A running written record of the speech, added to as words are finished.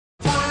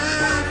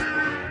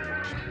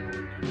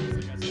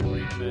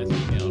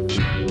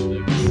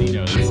the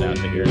casino that's out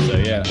there. So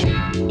yeah.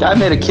 Guy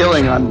made a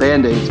killing on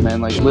Band-Aids, man.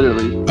 Like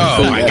literally.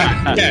 Oh my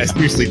god! Yeah,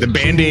 seriously, the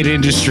Band-Aid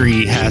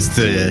industry has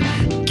to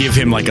give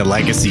him like a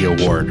legacy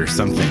award or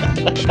something.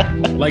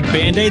 Like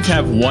Band-Aids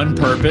have one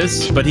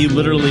purpose, but he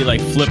literally like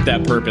flipped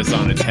that purpose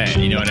on its head.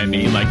 You know what I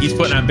mean? Like he's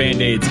putting on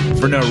Band-Aids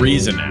for no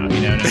reason now.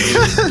 You know what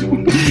I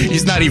mean?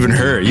 He's not even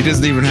hurt. He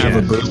doesn't even have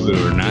a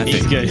boo-boo or nothing.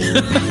 He's good.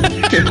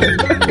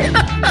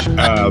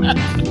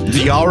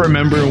 Do y'all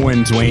remember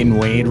when Dwayne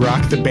Wade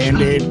rocked the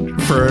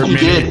Band-Aid for a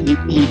minute?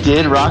 He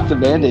did rock the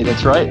Band-Aid.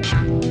 That's right.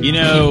 You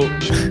know,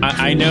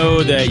 I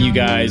know that you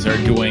guys are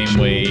Dwayne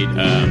Wade,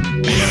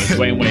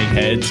 Dwayne Wade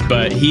heads,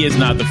 but he is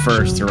not the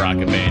first to rock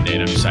a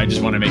Band-Aid. I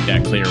just want to make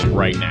that clear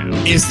right now.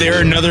 Is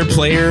there another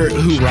player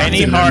who rocked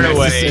Penny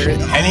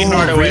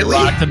Hardaway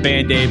rocked the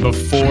Band-Aid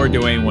before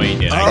Dwayne Wade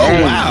did.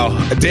 Wow.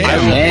 Damn. I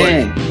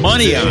will put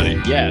money on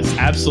it. Yes,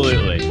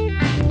 absolutely.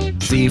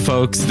 See,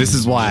 folks, this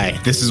is why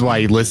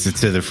you listen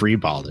to the Free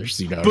Ballers.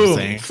 You know what I'm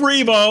saying?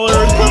 Free Ballers.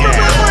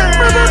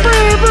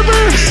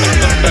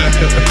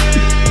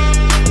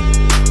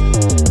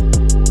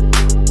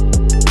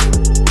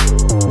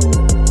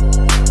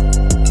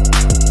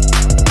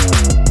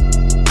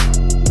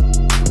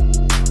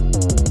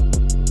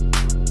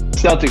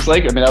 Celtics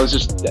Lakers. I mean,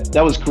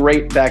 that was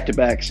great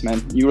back-to-backs,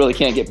 man. You really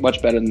can't get much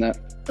better than that.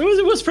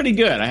 It was pretty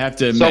good. I have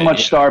to admit. So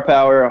much star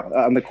power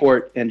on the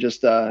court, and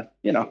just I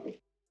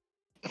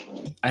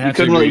have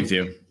to agree with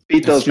you.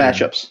 Beat those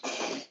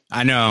matchups.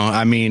 I know.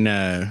 I mean,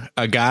 a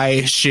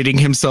guy shitting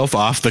himself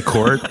off the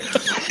court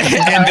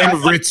and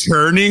then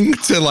returning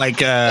to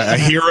like a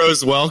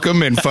hero's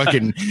welcome and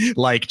fucking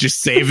like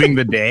just saving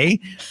the day.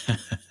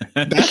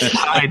 That's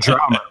high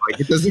drama. Like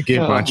it doesn't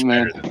get much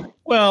better than that.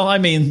 Well, I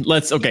mean,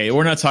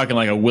 we're not talking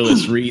like a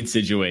Willis Reed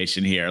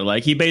situation here.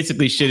 Like he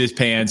basically shit his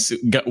pants,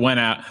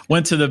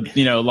 went to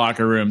the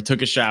locker room,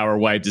 took a shower,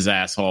 wiped his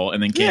asshole,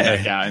 and then came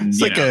back out. And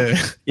it's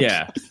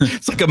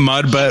like a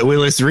mud butt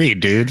Willis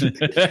Reed, dude.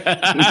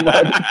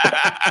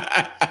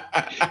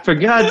 For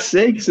God's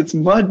sakes, it's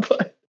mud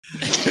butt.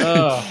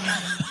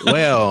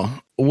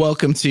 Well,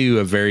 welcome to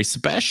a very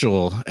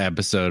special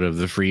episode of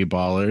the Free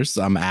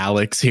Ballers. I'm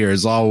Alex here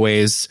as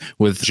always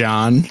with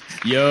John.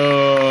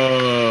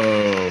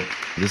 Yo.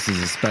 This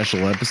is a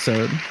special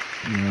episode.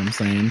 You know what I'm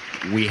saying?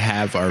 We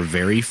have our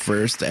very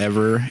first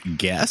ever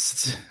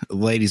guest,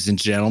 ladies and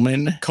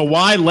gentlemen.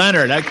 Kawhi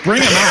Leonard.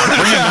 Bring him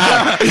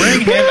out.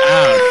 Bring him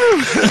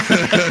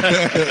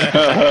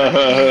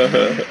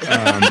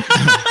out.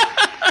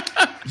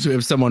 So we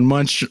have someone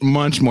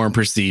much more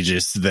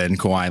prestigious than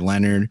Kawhi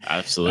Leonard.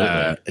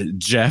 Absolutely.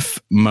 Jeff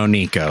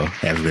Monico,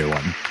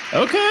 everyone.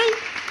 Okay.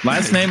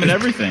 Last name and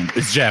everything.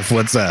 It's Jeff.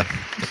 What's up?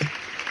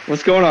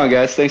 What's going on,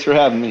 guys? Thanks for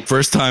having me.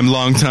 First time,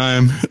 long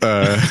time.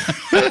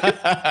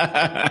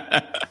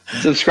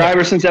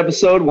 Subscriber since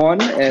episode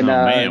 1. And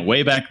man,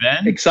 way back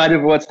then. Excited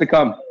for what's to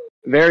come.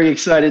 Very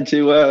excited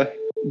to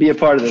be a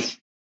part of this.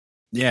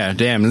 Yeah,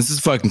 damn, this is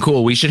fucking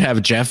cool. We should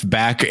have Jeff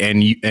back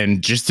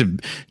and just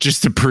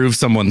to prove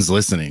someone's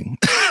listening.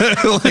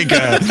 Like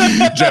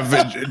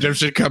Jeff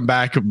should come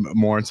back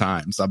more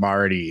times. I'm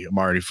already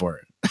for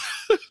it.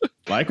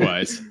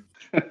 Likewise.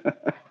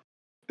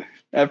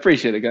 I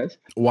appreciate it, guys.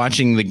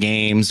 Watching the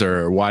games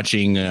or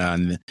watching,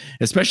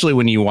 especially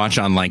when you watch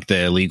on like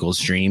the illegal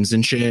streams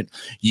and shit,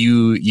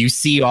 you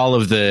see all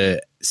of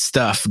the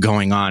stuff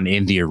going on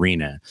in the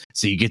arena.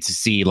 So you get to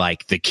see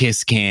like the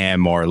kiss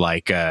cam or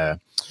like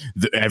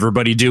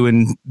everybody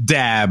doing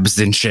dabs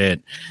and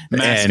shit.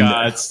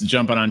 Mascots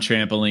jumping on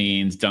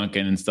trampolines,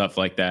 dunking and stuff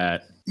like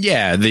that.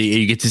 Yeah,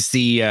 you get to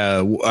see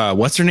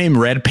what's her name?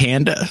 Red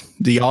Panda.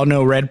 Do y'all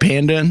know Red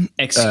Panda?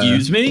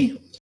 Excuse me?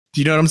 Do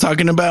you know what I'm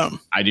talking about?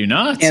 I do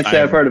not. Can't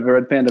say I've heard of a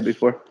Red Panda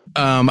before.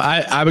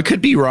 I could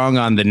be wrong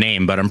on the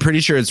name, but I'm pretty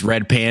sure it's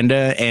Red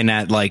Panda. And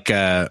at like,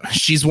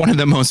 she's one of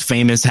the most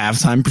famous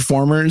halftime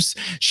performers.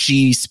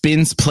 She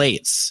spins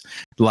plates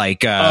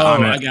like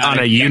on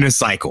a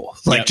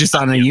unicycle, like just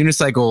on a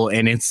unicycle,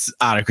 and it's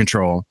out of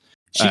control.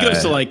 She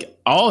goes to like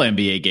all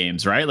NBA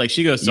games, right? Like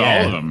she goes to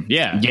all of them.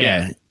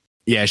 Yeah.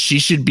 She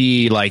should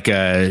be like,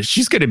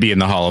 she's going to be in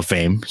the Hall of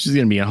Fame. She's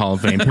going to be in the Hall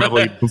of Fame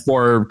probably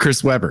before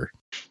Chris Webber.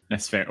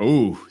 That's fair.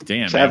 Oh,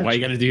 damn, man. Why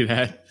you got to do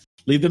that?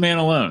 Leave the man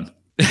alone.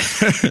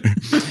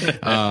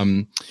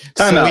 Time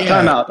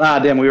out. Ah,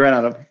 damn, we ran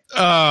out of.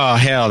 Oh,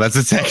 hell, that's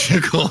a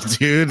technical,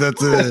 dude.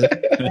 That's a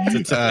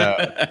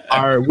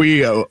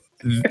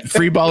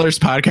Free Ballers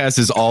podcast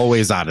is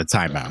always out of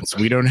timeouts.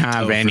 We don't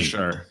have any. For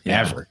sure.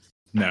 Ever.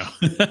 No.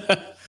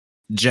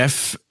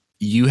 Jeff,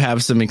 you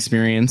have some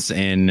experience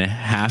in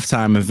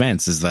halftime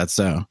events. Is that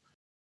so?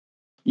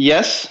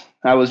 Yes.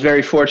 I was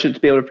very fortunate to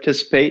be able to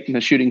participate in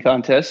a shooting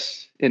contest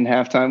in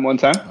halftime one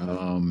time.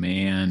 Oh,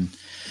 man.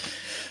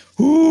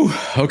 Ooh,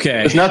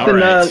 okay. There's nothing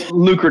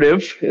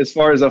lucrative as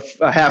far as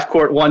a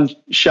half-court,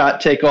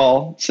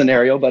 one-shot-take-all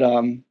scenario, but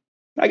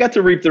I got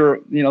to reap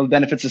the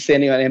benefits of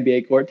standing on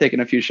NBA court, taking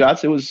a few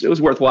shots. It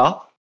was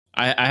worthwhile.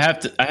 I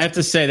have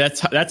to say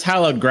that's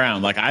hallowed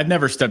ground. Like I've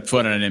never stepped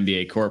foot on an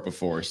NBA court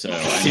before. So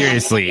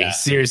seriously,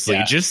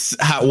 yeah. just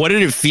what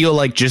did it feel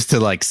like just to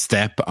like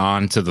step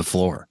onto the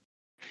floor?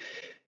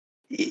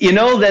 You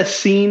know, that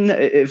scene,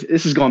 if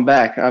this is going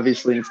back,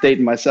 obviously, and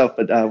stating myself,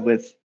 but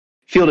with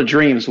Field of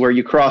Dreams, where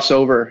you cross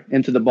over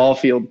into the ball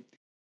field,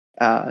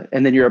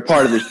 and then you're a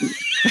part of it.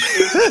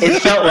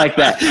 It felt like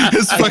that.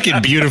 It's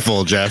fucking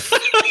beautiful, Jeff.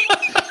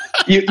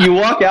 You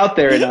walk out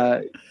there,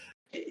 and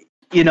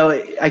you know,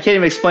 I can't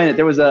even explain it.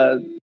 There was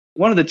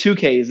one of the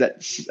 2Ks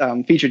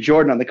that featured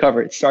Jordan on the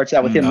cover. It starts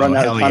out with him running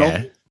out of the tunnel.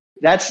 Yeah.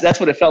 That's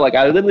what it felt like.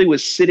 I literally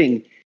was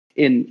sitting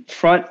in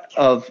front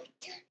of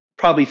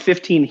probably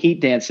 15 Heat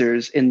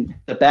dancers in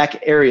the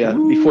back area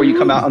before you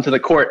come out onto the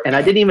court. And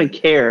I didn't even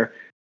care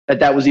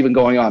that was even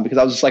going on, because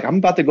I was just like, I'm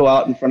about to go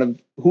out in front of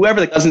whoever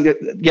that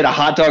doesn't get a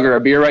hot dog or a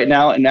beer right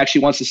now and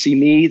actually wants to see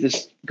me,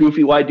 this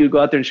goofy white dude, go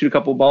out there and shoot a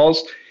couple of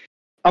balls.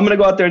 I'm going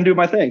to go out there and do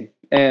my thing.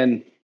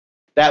 And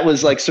that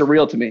was like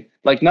surreal to me.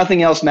 Like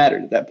nothing else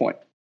mattered at that point.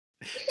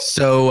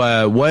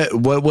 So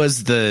what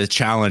was the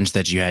challenge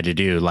that you had to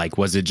do? Like,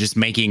 was it just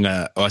making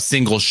a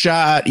single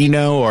shot, you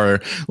know, or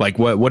like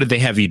what did they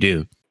have you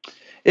do?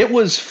 It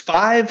was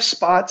 5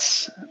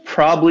 spots,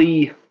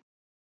 probably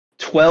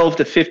 12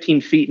 to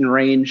 15 feet in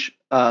range,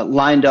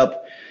 lined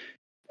up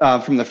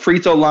from the free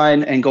throw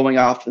line and going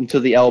off into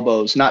the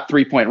elbows, not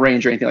 3-point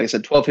range or anything. Like I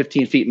said, 12,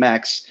 15 feet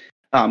max,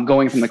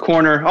 going from the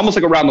corner, almost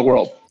like around the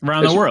world.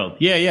 Around the world.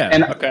 Yeah.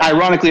 And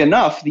ironically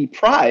enough, the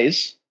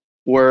prize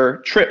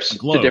were trips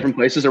to different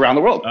places around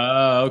the world.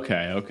 Oh,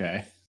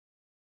 okay.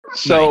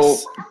 So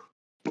nice.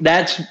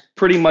 That's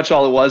pretty much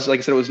all it was. Like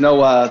I said, it was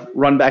no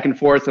run back and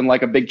forth in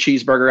like a big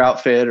cheeseburger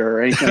outfit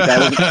or anything like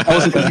that. I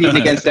wasn't competing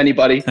against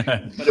anybody,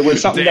 but it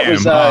was something that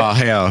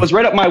was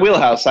right up my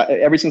wheelhouse.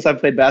 Ever since I've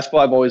played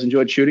basketball, I've always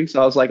enjoyed shooting.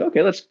 So I was like,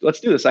 okay, let's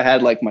do this. I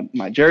had like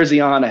my jersey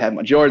on, I had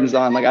my Jordans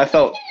on. Like I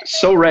felt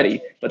so ready,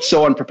 but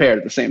so unprepared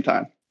at the same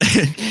time.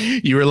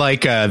 You were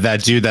like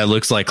that dude that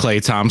looks like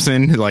Klay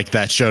Thompson, like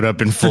that showed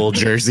up in full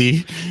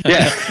jersey.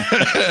 Yeah,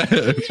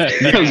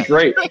 that was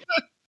great.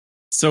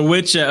 So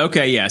which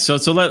okay, yeah. So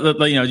let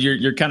you know,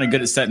 you're kind of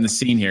good at setting the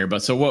scene here.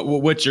 But so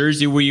what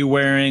jersey were you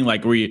wearing?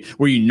 Like were you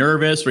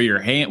nervous? Were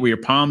your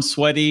palms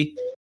sweaty?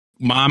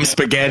 Mom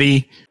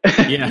spaghetti.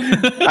 Yeah,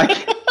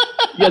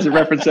 you guys have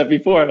referenced that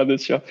before on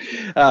this show.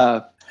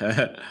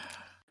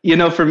 You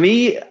know, for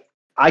me,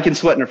 I can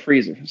sweat in a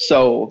freezer.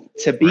 So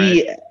to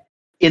be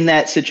in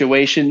that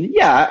situation,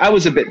 yeah, I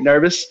was a bit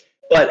nervous.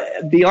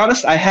 But be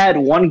honest, I had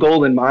one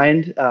goal in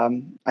mind.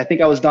 I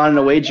think I was donning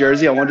a away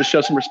jersey. I wanted to show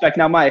some respect.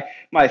 Now,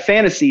 my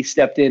fantasy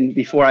stepped in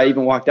before I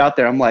even walked out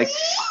there. I'm like,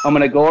 I'm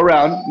going to go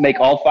around, make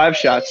all 5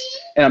 shots,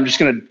 and I'm just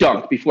going to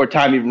dunk before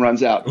time even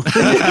runs out. It's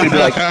going to be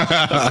like,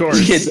 of course,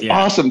 this kid's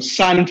awesome.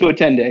 Sign him to a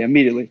 10-day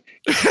immediately.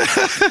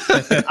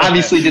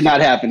 Obviously did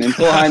not happen. In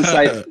full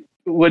hindsight,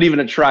 wouldn't even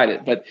have tried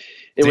it. But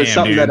it was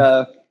something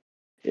that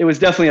it was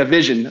definitely a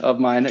vision of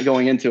mine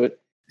going into it.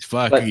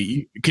 Fuck. But,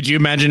 could you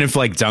imagine if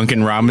like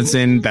Duncan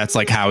Robinson, that's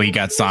like how he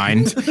got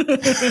signed?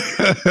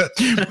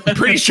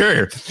 Pretty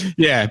sure.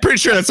 Yeah, pretty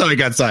sure that's how he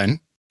got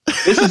signed.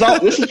 This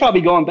is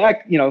probably going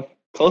back, you know,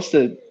 close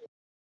to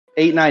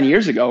 8-9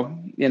 years ago.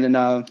 And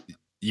then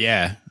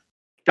yeah.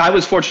 I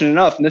was fortunate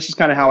enough, and this is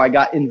kind of how I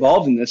got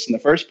involved in this in the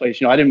first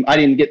place. You know, I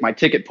didn't get my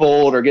ticket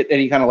pulled or get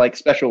any kind of like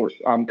special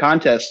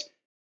contest.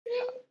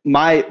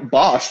 My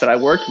boss that I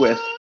worked with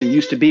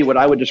used to be what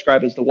I would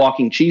describe as the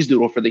walking cheese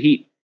doodle for the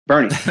Heat.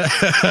 Bernie.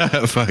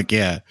 Fuck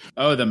yeah.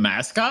 Oh, the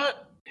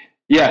mascot?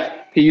 Yeah.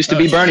 He used to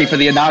be Bernie for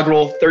the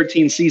inaugural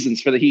 13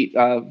 seasons for the Heat,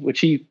 which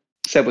he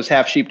said was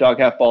half sheepdog,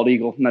 half bald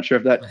eagle. I'm not sure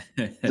if that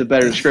is a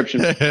better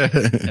description.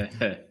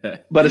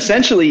 But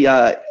essentially,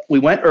 we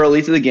went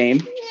early to the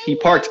game. He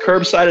parked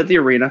curbside at the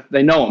arena.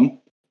 They know him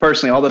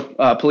personally, all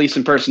the police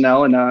and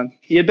personnel. And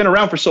he had been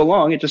around for so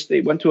long,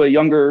 they went to a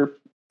younger,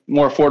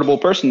 more affordable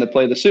person to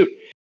play the suit.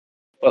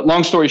 But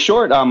long story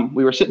short,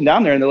 we were sitting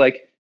down there and they're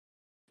like,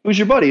 "Who's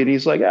your buddy?" And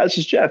he's like, "This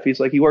is Jeff." He's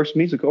like, "He works for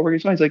me." He's like, "Over."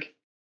 He's like,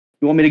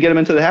 "You want me to get him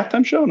into the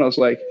halftime show?" And I was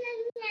like,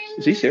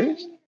 "Is he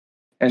serious?"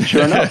 And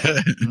sure enough,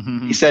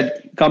 he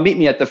said, "Come meet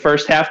me at the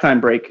first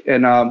halftime break,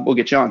 and we'll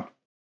get you on."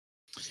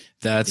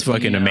 That's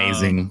fucking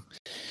amazing.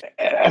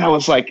 And I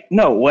was like,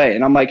 "No way!"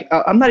 And I'm like,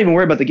 "I'm not even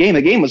worried about the game.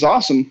 The game was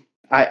awesome.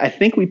 I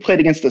think we played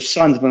against the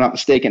Suns, if I'm not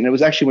mistaken. It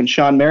was actually when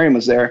Sean Marion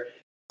was there,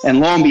 and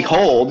lo and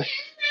behold,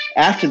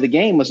 after the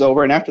game was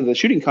over and after the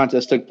shooting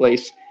contest took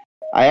place,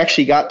 I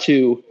actually got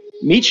to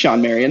meet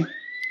Sean Marion."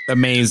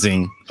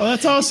 Amazing. Oh,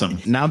 that's awesome.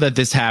 Now that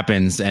this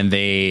happens and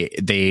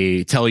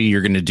they tell you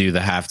you're going to do the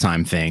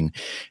halftime thing,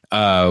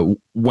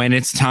 when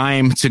it's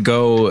time to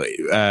go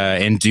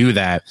and do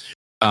that,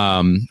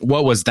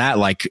 what was that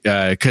like?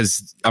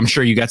 Because I'm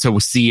sure you got to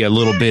see a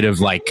little bit of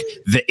like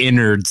the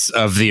innards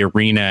of the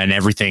arena and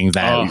everything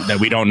that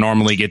we don't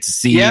normally get to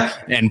see,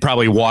 and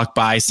probably walk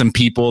by some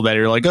people that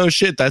are like, "Oh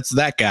shit, that's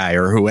that guy,"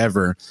 or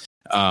whoever.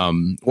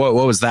 What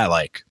was that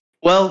like?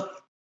 Well,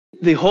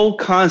 the whole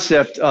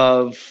concept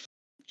of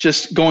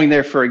just going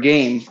there for a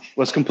game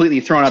was completely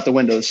thrown out the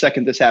window the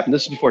second this happened.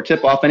 This is before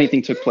tip-off,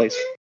 anything took place.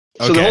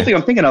 So the whole thing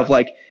I'm thinking of,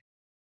 like,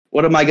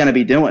 what am I going to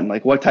be doing?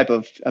 Like, what type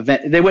of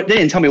event? They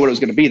didn't tell me what it was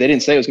going to be. They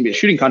didn't say it was going to be a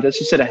shooting contest.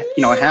 They said a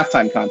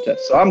halftime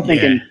contest. So I'm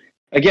thinking,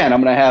 again,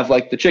 I'm going to have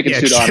like the chicken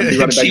suit on and be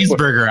running back and forth.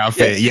 Cheeseburger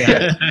outfit.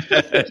 Yeah.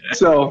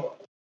 So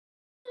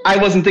I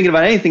wasn't thinking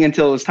about anything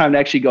until it was time to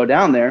actually go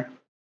down there.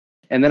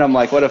 And then I'm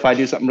like, what if I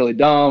do something really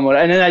dumb?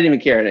 And then I didn't even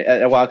care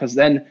at a while, because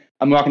then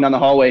I'm walking down the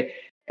hallway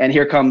and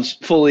here comes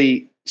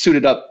fully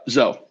suited up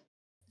Zoe.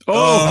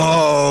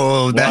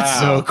 Oh, that's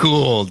so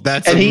cool.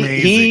 That's amazing.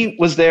 He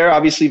was there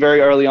obviously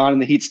very early on in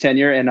the Heat's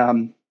tenure,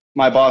 and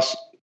my boss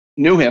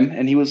knew him,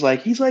 and he's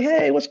like,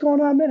 hey, what's going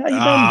on, man? How you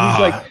been? He's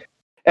like,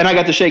 and I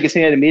got to shake his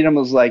hand and meet him.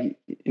 I was like,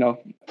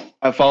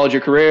 I followed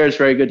your career. It's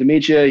very good to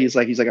meet you. He's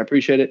like, I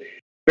appreciate it.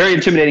 Very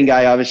intimidating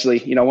guy, obviously,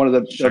 one of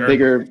the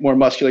bigger, more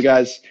muscular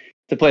guys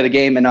to play the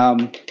game. And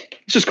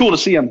it's just cool to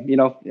see him,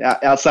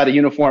 outside of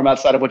uniform,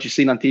 outside of what you've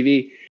seen on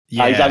TV.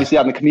 Yeah. He's obviously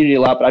out in the community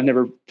a lot, but I've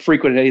never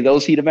frequented any of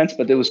those Heat events.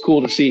 But it was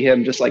cool to see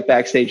him just like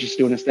backstage, just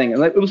doing his thing.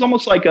 And it was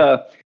almost like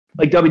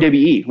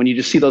WWE when you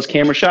just see those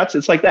camera shots.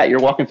 It's like that. You're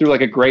walking through like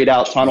a grayed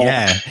out tunnel.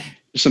 Yeah.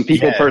 Some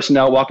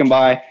personnel walking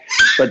by.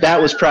 But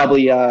that was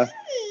probably the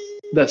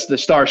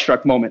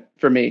starstruck moment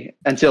for me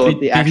until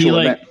the actual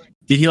event.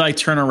 Did he like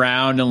turn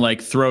around and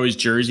like throw his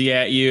jersey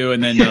at you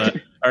and then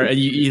or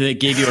he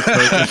gave you a coat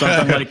or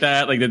something like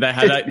that? Like did that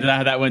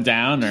how that went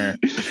down? Or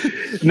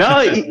no,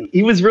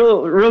 he was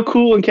real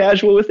cool and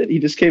casual with it. He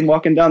just came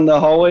walking down the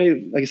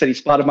hallway. Like I said, he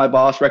spotted my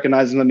boss,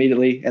 recognized him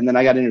immediately, and then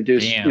I got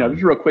introduced.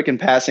 Just real quick in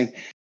passing.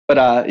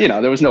 But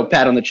there was no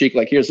pat on the cheek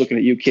like here's looking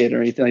at you, kid,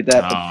 or anything like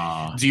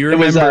that. Do you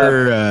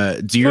remember?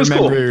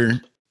 Cool.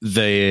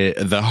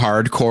 The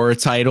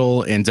hardcore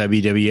title in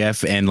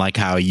WWF and like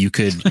how you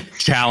could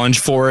challenge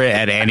for it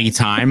at any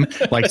time,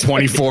 like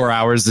 24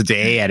 hours a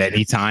day at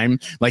any time,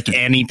 like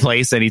any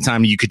place,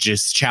 anytime you could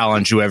just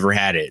challenge whoever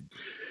had it.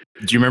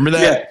 Do you remember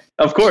that?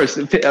 Yeah, of course.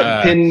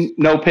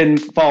 No pin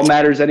fall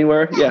matters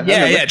anywhere.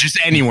 Yeah, just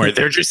anywhere.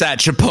 They're just at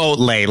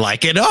Chipotle,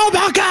 like, and oh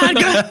my God,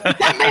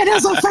 that man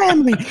has a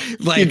family.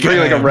 Like, you'd bring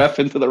like a ref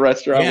into the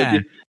restaurant with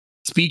you.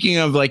 Speaking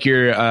of like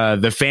your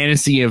the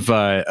fantasy of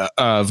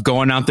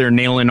going out there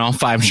nailing all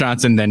 5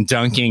 shots and then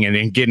dunking and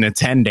then getting a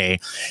 10-day,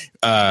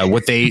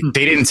 what they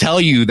didn't tell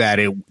you that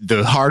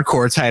the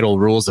hardcore title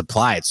rules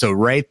applied. So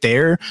right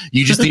there,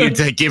 you just needed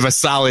to give a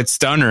solid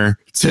stunner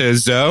to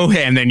Zoe,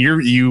 and then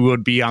you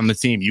would be on the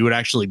team. You would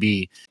actually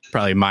be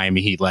probably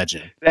Miami Heat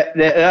legend.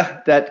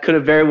 That could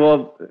have very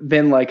well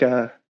been like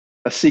a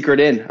secret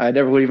in. I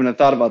never would even have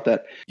thought about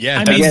that.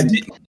 Yeah,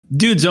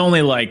 dude's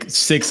only like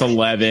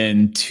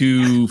 6'11",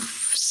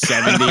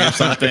 270 or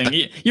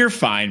something. You're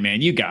fine,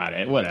 man. You got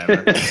it.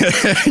 Whatever.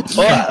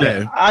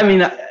 Well, I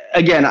mean,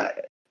 again,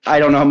 I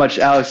don't know how much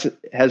Alex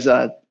has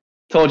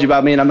told you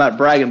about me, and I'm not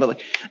bragging, but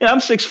like, I'm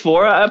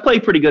 6'4". I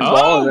play pretty good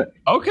ball.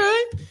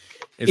 Okay.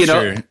 It's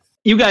true.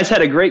 You guys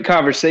had a great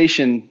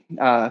conversation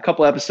a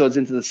couple episodes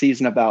into the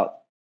season about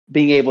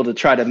being able to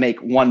try to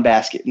make one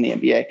basket in the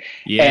NBA.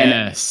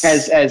 Yes.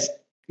 And as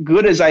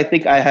good as I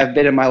think I have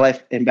been in my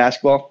life in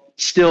basketball,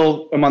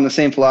 still I'm on the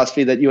same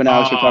philosophy that you and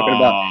Alex were talking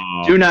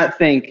about. Do not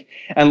think,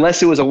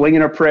 unless it was a wing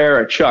and a prayer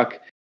or a Chuck,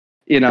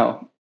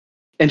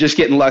 and just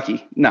getting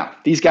lucky. No,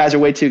 these guys are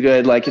way too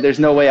good. Like, there's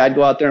no way I'd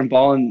go out there and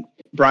ball in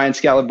Brian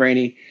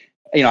Scalabrine.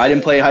 I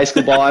didn't play high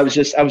school ball. I was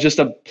just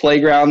a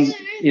playground,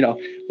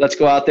 let's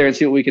go out there and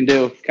see what we can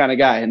do kind of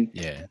guy. And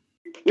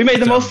we made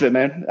the most of it,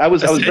 man. I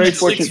was very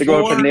fortunate to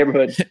grow up in the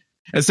neighborhood.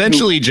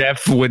 Essentially,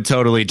 Jeff would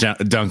totally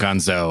dunk on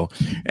Zoe.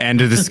 End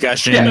of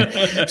discussion.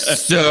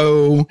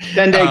 So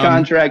 10-day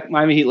contract,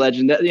 Miami Heat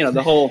legend.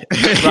 The whole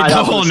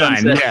the whole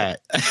nine. Yeah.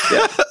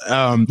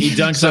 He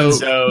dunks on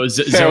Zoe.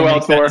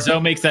 Zoe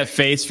makes that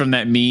face from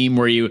that meme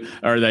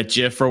or that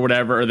GIF or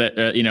whatever, or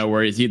that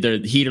where he's either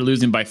Heat are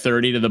losing by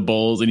 30 to the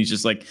Bulls, and he's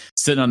just like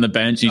sitting on the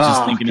bench. He's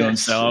just thinking to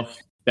himself.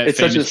 It's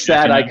such a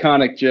sad,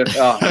 iconic GIF.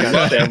 Oh,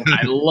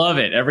 I love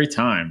it every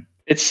time.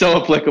 It's so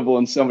applicable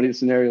in so many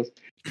scenarios.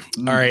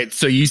 All right,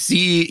 so you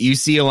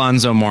see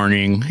Alonzo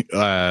Mourning,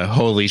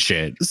 holy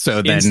shit!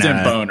 So then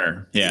instant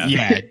boner,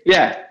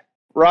 yeah,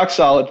 rock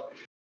solid.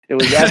 It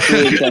was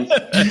absolutely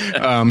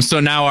intense. So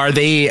now are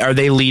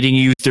they leading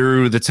you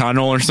through the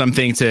tunnel or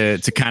something to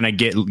kind of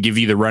give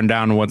you the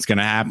rundown of what's going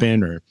to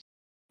happen? Or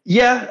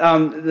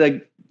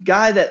the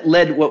guy that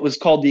led what was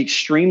called the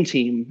Extreme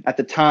Team at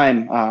the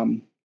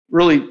time,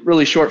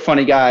 really short,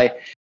 funny guy,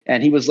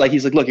 and he's like,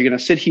 look, you're going to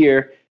sit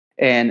here.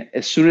 And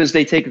as soon as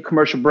they take a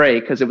commercial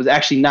break, because it was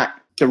actually not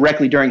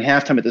directly during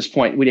halftime at this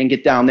point, we didn't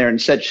get down there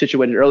and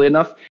situated early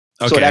enough.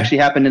 Okay. So it actually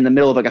happened in the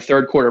middle of like a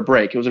third quarter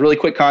break. It was a really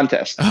quick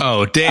contest.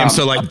 Oh, damn.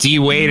 So like D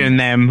Wade and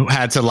them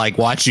had to like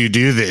watch you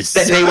do this.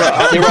 They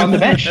were on the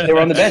bench. They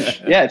were on the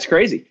bench. Yeah, it's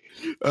crazy.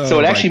 So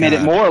it actually made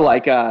it more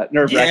like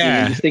nerve-wracking.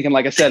 Yeah. Just thinking,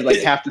 like I said, like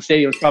half the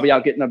stadium was probably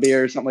out getting a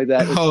beer or something like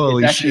that.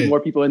 It's actually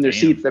more people in their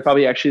seats that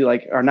probably actually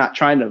like are not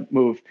trying to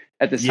move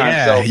at this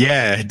time.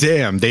 Yeah,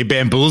 damn. They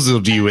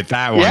bamboozled you with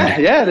that one.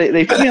 Yeah,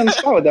 they put me on the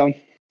spot with that one.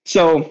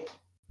 So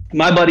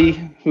my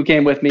buddy who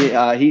came with me,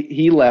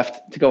 he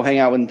left to go hang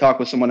out and talk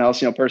with someone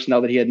else,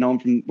 personnel that he had known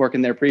from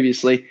working there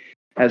previously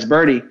as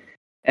Bernie.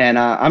 And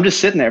I'm just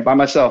sitting there by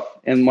myself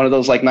in one of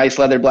those like nice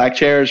leather black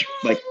chairs,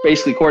 like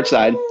basically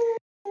courtside,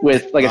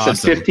 with like I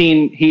said,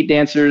 15 Heat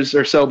dancers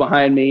or so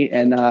behind me,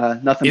 and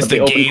nothing but the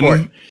open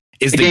court.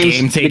 Is the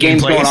game taking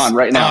game's place? Going on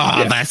right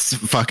now? Oh, that's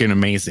fucking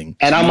amazing.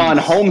 And I'm on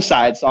home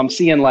side, so I'm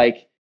seeing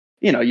like,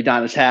 you know,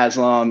 Udonis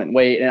Haslem and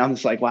Wade, and I'm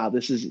just like, wow,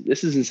 this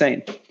is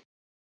insane.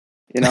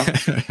 You know?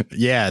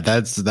 Yeah,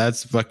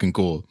 that's fucking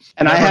cool.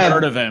 And Never I have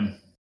heard of him.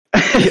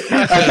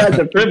 I've had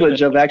the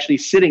privilege of actually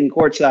sitting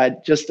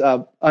courtside just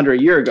under a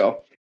year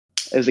ago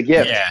as a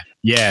gift.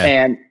 Yeah.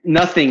 And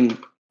nothing,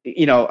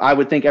 you know, I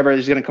would think ever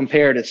is going to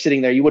compare to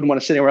sitting there. You wouldn't want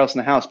to sit anywhere else in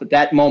the house, but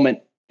that moment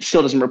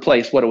still doesn't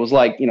replace what it was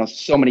like, you know,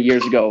 so many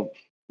years ago,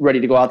 ready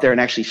to go out there and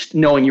actually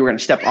knowing you were going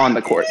to step on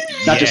the court,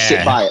 not just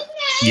sit by it.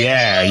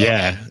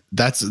 Yeah.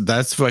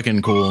 That's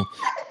fucking cool.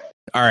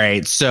 All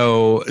right,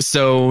 so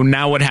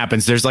now what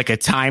happens? There's like a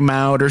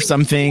timeout or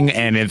something,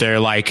 and they're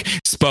like,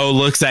 Spo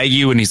looks at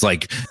you and he's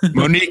like,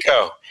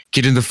 Monico,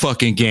 get in the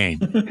fucking game.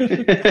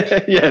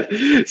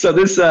 Yeah. So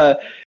this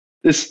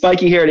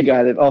spiky haired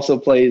guy that also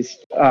plays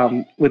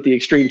with the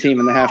extreme team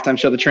in the halftime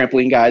show, the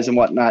trampoline guys and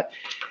whatnot.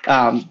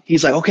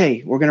 He's like,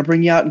 okay, we're gonna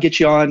bring you out and get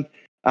you on.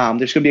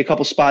 There's gonna be a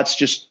couple spots.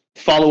 Just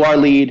follow our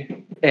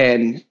lead,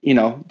 and you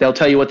know they'll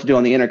tell you what to do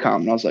on the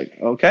intercom. And I was like,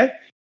 okay.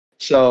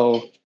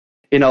 So.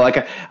 You know,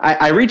 like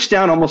I reached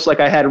down almost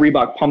like I had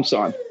Reebok pumps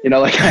on, you know,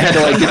 like I had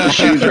to like get the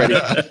shoes ready,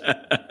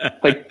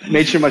 like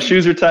made sure my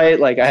shoes were tight.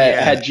 Like I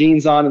had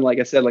jeans on and like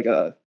I said, like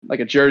a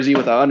jersey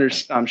with a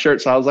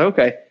shirt. So I was like,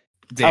 okay,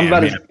 I'm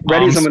about as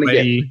ready as I'm going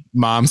to get.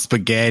 Mom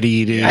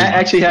spaghetti, dude. I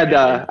actually had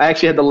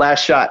the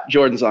last shot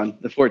Jordans on,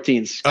 the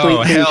 14s.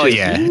 Oh, hell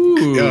yeah.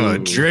 Oh,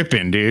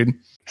 dripping, dude.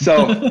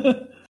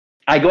 So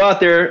I go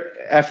out there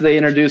after they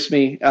introduce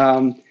me.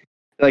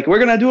 Like, we're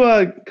going to do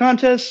a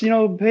contest, you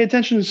know, pay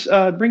attention,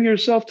 bring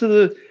yourself to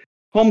the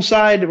home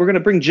side. We're going to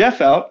bring Jeff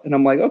out. And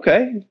I'm like,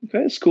 okay,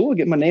 it's cool. I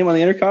get my name on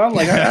the intercom.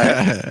 Like, all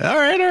right. all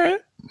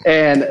right.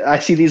 And I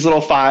see these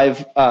little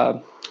 5,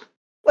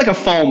 like a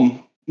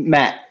foam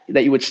mat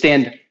that you would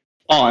stand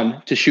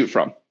on to shoot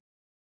from.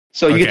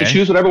 So you get to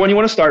choose whatever one you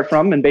want to start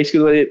from. And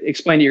basically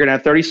explain you're going to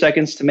have 30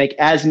 seconds to make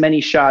as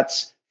many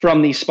shots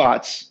from these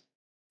spots,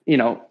 you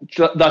know,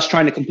 thus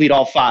trying to complete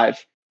all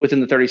 5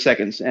 within the 30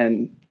 seconds.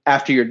 And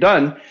after you're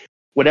done,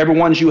 whatever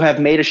ones you have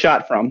made a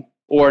shot from,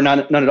 or none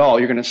at all,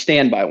 you're going to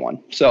stand by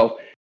one. So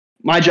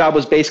my job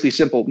was basically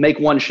simple: make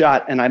one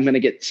shot, and I'm going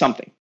to get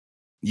something.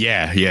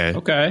 Yeah.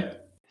 Okay.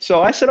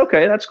 So I said,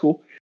 okay, that's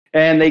cool.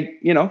 And they,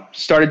 you know,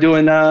 started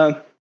doing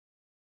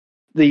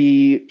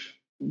the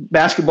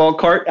basketball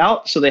cart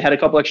out. So they had a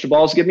couple extra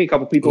balls to give me. A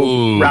couple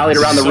people rallied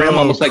around the rim,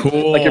 almost like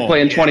you're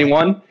playing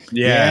 21.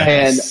 Yeah.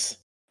 And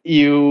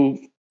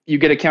you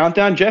get a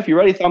countdown. Jeff, you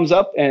ready? Thumbs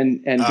up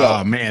and go.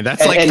 Oh man,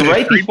 that's like and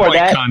right before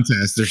that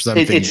contest or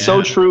something. It's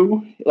so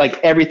true. Like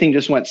everything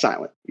just went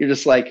silent. You're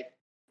just like,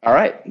 all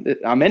right,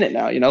 I'm in it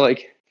now. You know,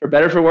 like for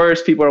better for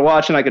worse, people are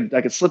watching. I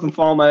could slip and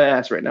fall on my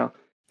ass right now.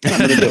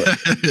 I'm gonna do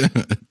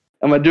it.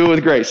 I'm gonna do it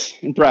with grace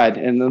and pride,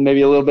 and maybe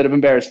a little bit of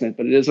embarrassment,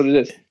 but it is what it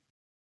is.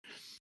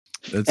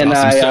 That's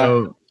awesome.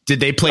 So did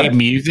they play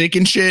music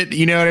and shit?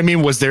 You know what I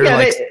mean? Was there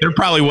there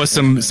probably was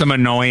some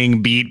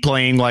annoying beat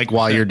playing like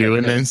while you're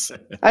doing this?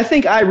 I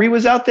think Irie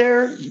was out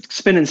there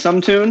spinning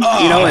some tune,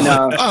 you know, and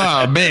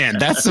oh man,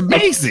 that's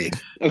amazing.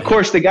 Of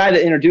course, the guy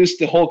that introduced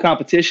the whole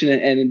competition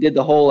and did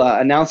the whole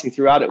announcing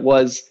throughout it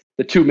was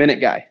the 2-minute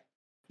guy.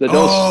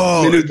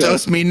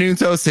 Dos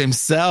Minutos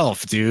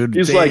himself, dude.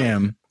 He's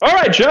Damn. like, all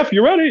right, Jeff,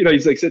 you ready? You know,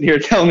 he's like sitting here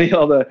telling me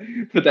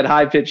with that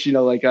high pitch, you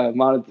know, like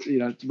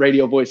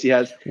radio voice he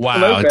has.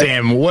 Wow, okay.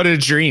 Damn, what a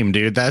dream,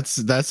 dude.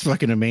 That's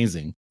fucking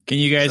amazing. Can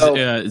you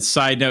guys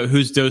side note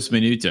who's Dos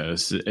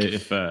Minutos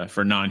if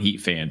for non-Heat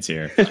fans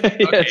here?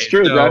 It's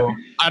true, so bro.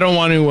 I don't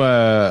want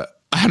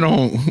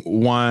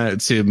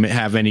to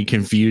have any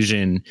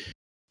confusion.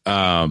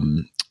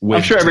 I'm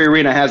sure every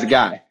arena has a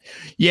guy.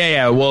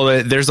 Yeah.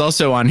 Well, there's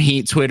also on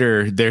Heat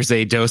Twitter, there's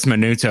a Dos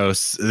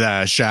Minutos.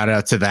 Shout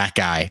out to that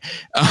guy.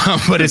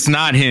 But it's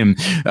not him.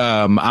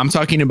 I'm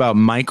talking about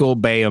Michael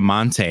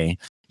Bayamonte.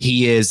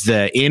 He is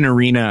the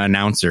in-arena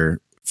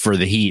announcer for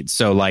the Heat.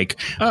 So like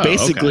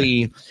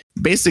basically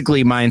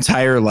my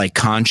entire like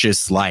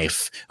conscious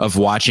life of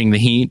watching the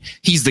Heat,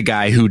 he's the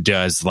guy who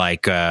does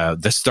like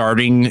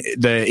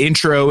the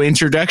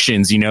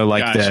introductions, you know,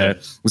 like the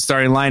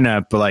starting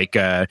lineup, like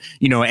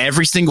you know,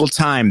 every single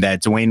time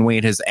that Dwayne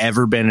Wade has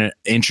ever been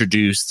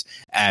introduced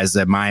as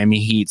a Miami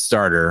Heat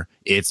starter,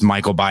 it's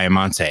Michael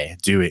Bayamonte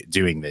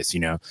doing this,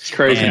 you know. It's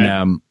crazy.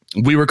 And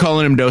we were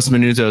calling him Dos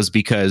Minutos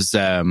because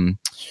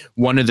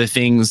one of the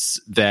things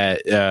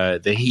that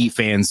the Heat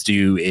fans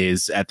do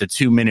is at the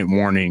 2-minute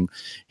warning,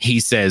 he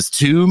says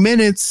 2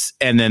 minutes,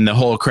 and then the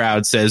whole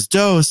crowd says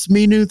Dos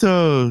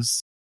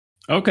Minutos.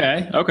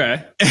 Okay.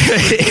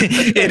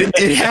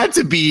 It had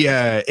to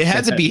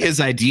be his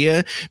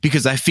idea,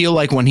 because I feel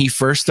like when he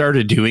first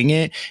started doing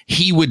it,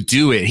 he would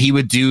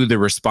do the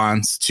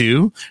response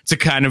to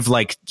kind of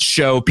like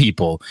show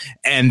people,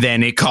 and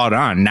then it caught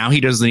on. Now he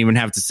doesn't even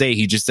have to say,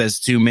 he just says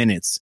 2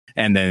 minutes.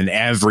 and then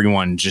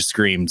everyone just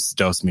screams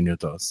dos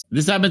minutos.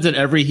 This happens at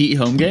every Heat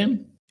home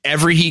game?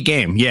 Every Heat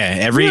game, yeah.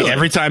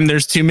 Every time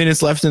there's 2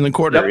 minutes left in the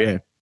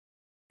quarter,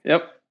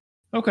 Yep.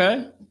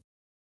 Okay.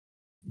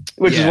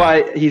 Which is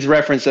why he's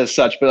referenced as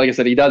such. But like I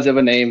said, he does have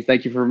a name.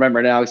 Thank you for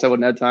remembering it, Alex. I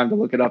wouldn't have time to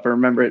look it up or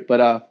remember it.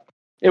 But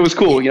it was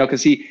cool,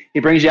 because he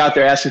brings you out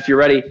there, asks if you're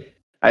ready.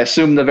 I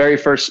assume the very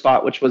first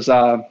spot, which was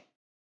on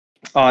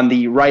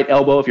the right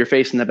elbow if you're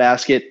facing the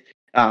basket.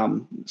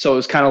 So it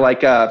was kind of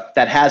like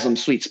that Haslam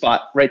sweet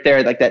spot right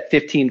there, like that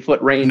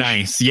 15-foot range.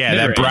 Nice. Yeah,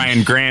 that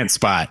Brian Grant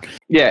spot.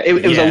 Yeah, it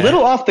was a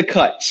little off the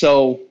cut.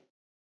 So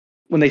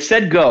when they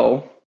said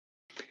go,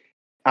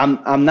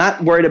 I'm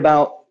not worried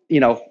about,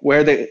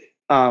 where the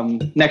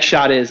next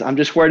shot is. I'm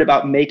just worried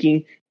about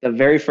making the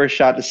very first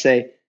shot to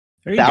say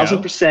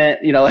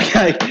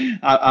 1,000%,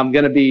 I'm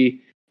going to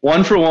be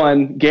 1 for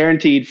 1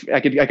 guaranteed. I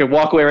could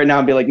walk away right now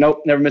and be like,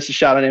 nope, never miss a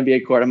shot on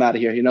NBA court. I'm out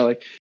of here.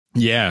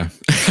 Yeah.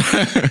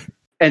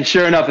 And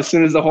sure enough, as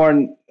soon as the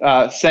horn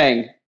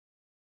sang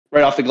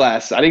right off the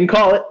glass, I didn't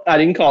call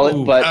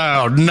it, but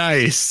oh,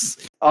 nice.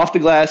 Off the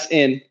glass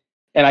in.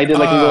 And I did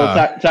like a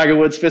little Tiger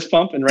Woods fist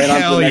pump and ran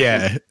on to the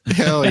next one.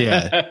 Hell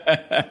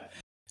yeah.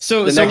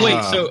 So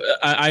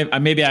I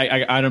maybe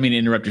I don't mean to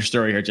interrupt your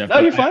story here, Jeff. No,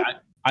 you're fine.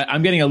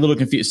 I'm getting a little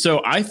confused.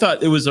 So I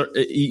thought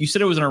you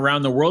said it was an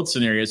around the world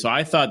scenario. So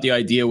I thought the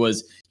idea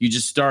was you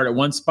just start at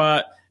one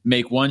spot,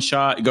 make one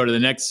shot, go to the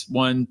next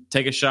one,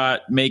 take a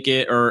shot, make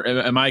it. Or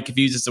am I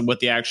confused as to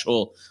what the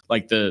actual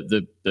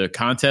the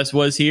contest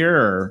was here?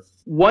 Or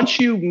once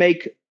you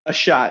make a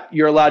shot,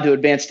 you're allowed to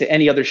advance to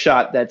any other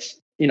shot that's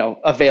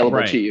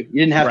available to you. You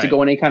didn't have to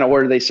go in any kind of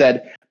order, they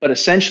said. But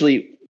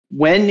essentially,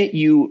 when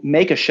you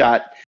make a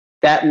shot,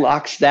 that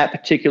locks that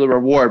particular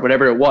reward,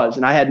 whatever it was.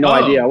 And I had no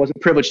idea. I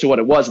wasn't privileged to what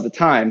it was at the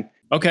time.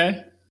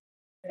 Okay.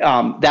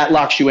 That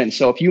locks you in.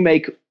 So if you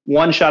make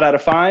 1 shot out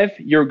of 5,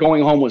 you're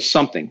going home with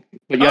something.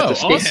 But you have to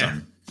skip.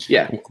 Awesome.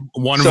 Yeah.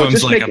 One of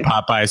them's like a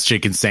Popeye's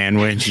chicken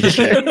sandwich.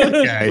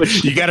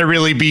 You got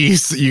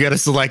to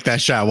select that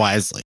shot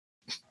wisely.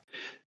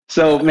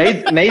 So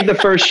made the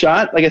first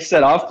shot, like I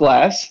said, off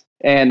glass,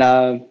 and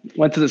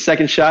went to the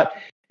second shot.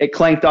 It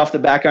clanked off the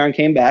back iron,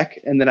 came back,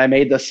 and then I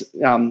made this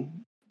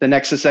the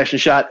next succession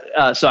shot.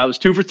 So I was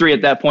 2 for 3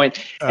 at that point.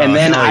 And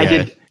then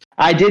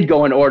I did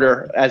go in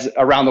order as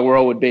around the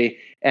world would be,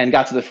 and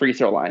got to the free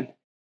throw line.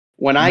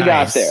 When I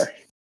got there,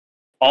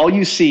 all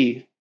you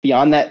see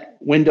beyond that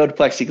windowed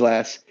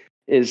plexiglass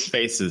is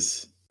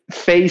faces.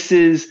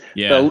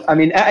 Yeah.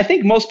 I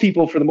think most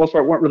people, for the most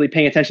part, weren't really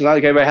paying attention. Not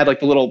like everybody had like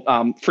the little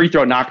free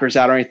throw knockers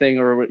out or anything,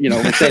 or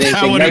said anything.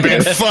 That would have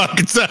been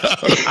fucked up.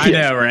 I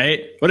know,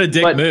 right? What a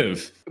dick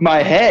move.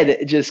 My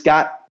head just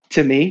got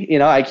to me.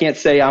 I can't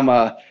say I'm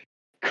a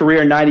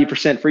career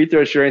 90% free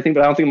throw shooter or anything,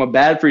 but I don't think I'm a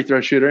bad free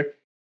throw shooter.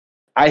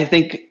 I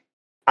think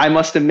I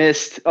must have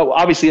missed,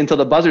 obviously until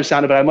the buzzer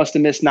sounded, but I must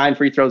have missed 9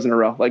 free throws in a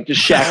row. Like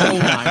just Shaq. Oh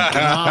my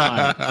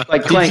God.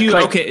 Like clank.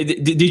 Okay.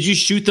 Did you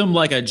shoot them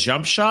like a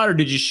jump shot, or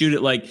did you shoot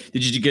it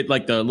did you get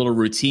like the little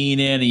routine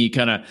in and you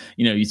kind of,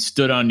 you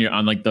stood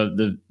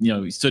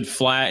you stood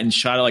flat and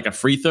shot it like a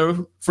free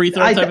throw?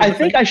 I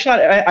think I shot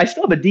it. I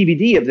still have a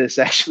DVD of this,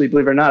 actually,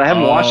 believe it or not. I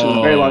haven't watched it in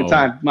a very long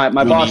time. My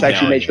boss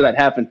actually made sure that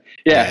happened.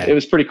 Yeah, it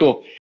was pretty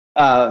cool.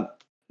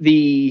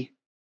 The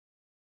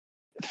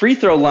free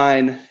throw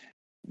line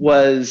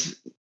was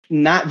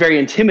not very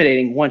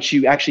intimidating once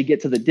you actually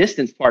get to the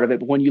distance part of it.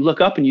 But when you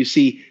look up and you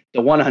see the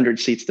 100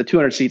 seats, the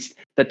 200 seats,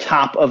 the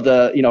top of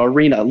the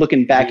arena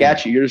looking back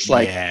at you, you're just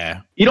like,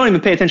 you don't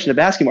even pay attention to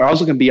basketball. I was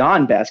looking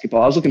beyond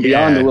basketball. I was looking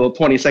beyond the little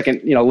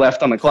 20-second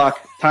left on the clock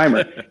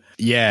timer.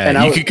 Yeah,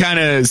 and you could kind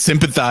of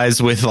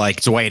sympathize with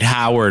like Dwight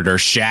Howard or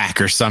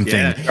Shaq or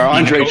something, or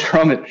Andre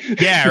Drummond.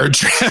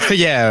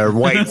 Or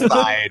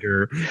Whiteside.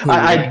 Or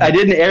I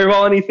didn't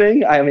airball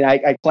anything.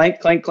 I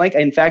clank.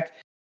 In fact,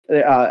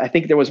 I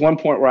think there was one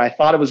point where I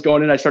thought it was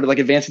going in. I started like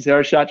advancing to the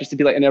other shot just to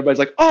be like, and everybody's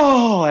like,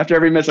 oh, after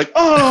every miss, like,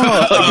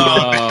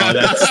 oh,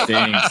 that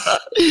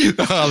stinks.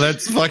 Oh,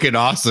 that's fucking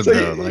awesome.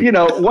 So,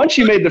 though. Once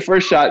you made the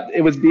first shot,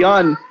 it was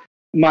beyond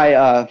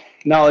my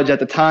knowledge at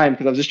the time,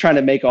 because I was just trying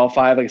to make all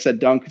 5, like I said,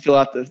 dunk, fill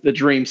out the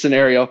dream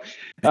scenario,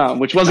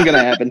 which wasn't going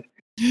to happen.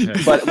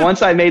 But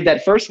once I made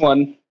that first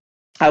one,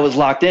 I was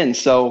locked in.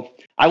 So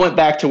I went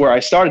back to where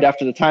I started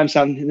after the time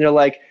sound, and they're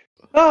like,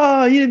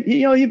 oh, you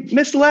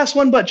missed the last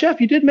one, but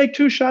Jeff, you did make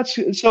 2 shots.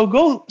 So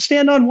go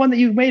stand on one that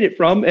you made it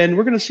from, and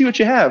we're going to see what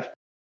you have.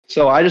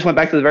 So I just went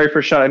back to the very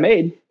first shot I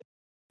made,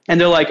 and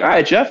they're like, all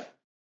right, Jeff,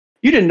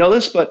 you didn't know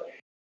this, but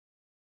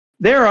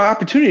there are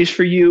opportunities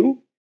for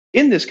you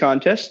in this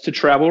contest to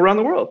travel around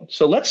the world.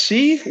 So let's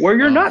see where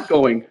you're not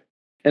going.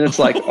 And it's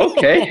like,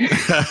 okay.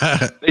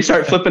 They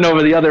start flipping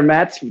over the other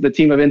mats, the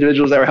team of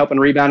individuals that were helping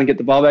rebound and get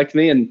the ball back to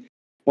me. And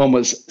one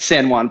was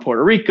San Juan,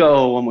 Puerto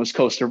Rico. One was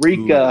Costa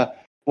Rica. Ooh.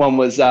 One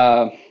was,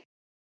 I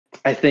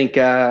think,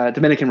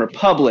 Dominican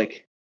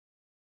Republic.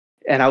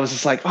 And I was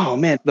just like, oh,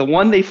 man, the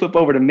one they flip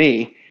over to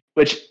me,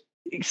 which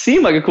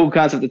seemed like a cool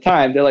concept at the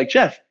time. They're like,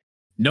 Jeff.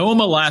 Nome,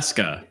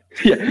 Alaska.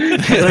 Yeah.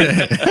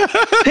 Like,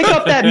 pick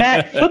up that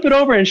mat, flip it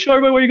over, and show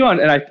everybody where you're going.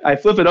 And I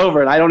flip it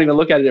over, and I don't even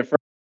look at it at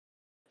first.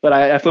 But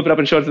I flip it up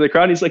and show it to the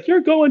crowd. And he's like, "You're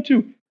going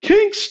to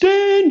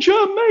Kingston,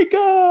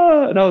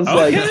 Jamaica." And I was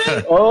like,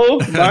 "Oh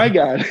my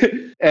God."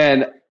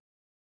 And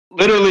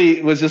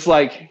literally was just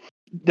like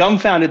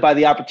dumbfounded by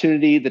the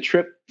opportunity. The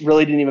trip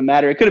really didn't even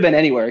matter. It could have been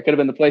anywhere. It could have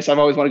been the place I've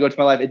always wanted to go to in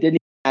my life. It didn't even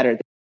matter.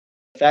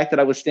 The fact that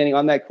I was standing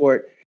on that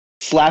court,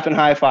 slapping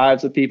high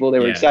fives with people, they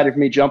were excited for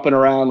me, jumping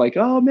around like,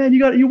 "Oh man,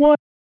 you won."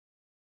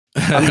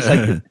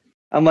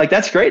 I'm like,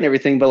 that's great and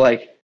everything, but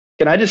like,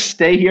 can I just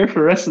stay here for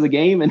the rest of the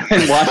game and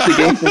watch the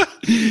game?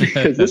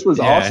 Because this was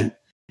awesome.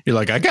 You're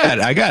like, I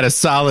got a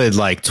solid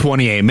like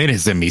 28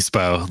 minutes in me,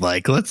 Spo.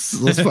 Like, let's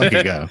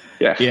fucking go.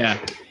 Yeah.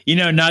 You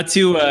know, not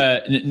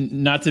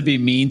to be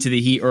mean to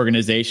the Heat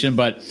organization,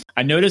 but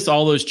I noticed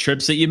all those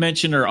trips that you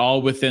mentioned are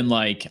all within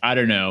like, I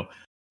don't know,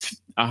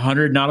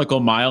 100 nautical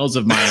miles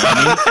of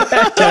Miami.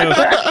 So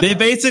they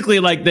basically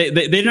like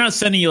they're not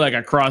sending you like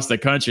across the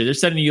country. They're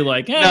sending you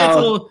like, it's a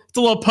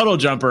little puddle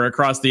jumper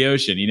across the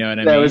ocean. You know what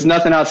I mean? There was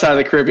nothing outside of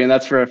the Caribbean.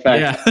 That's for a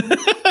fact. Yeah.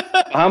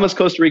 Bahamas,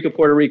 Costa Rica,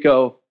 Puerto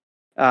Rico,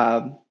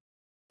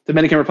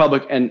 Dominican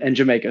Republic, and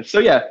Jamaica. So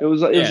yeah, it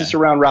was just a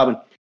round robin.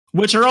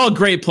 Which are all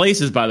great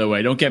places, by the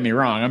way. Don't get me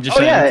wrong. I'm just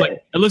saying,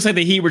 it looks like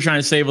the Heat were trying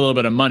to save a little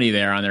bit of money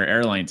there on their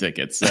airline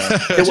tickets. So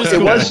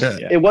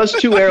it was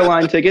 2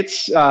 airline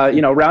tickets,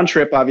 round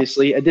trip.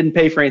 Obviously, I didn't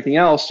pay for anything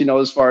else.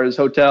 As far as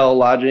hotel,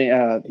 lodging,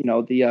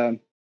 the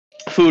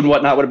food and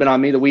whatnot would have been on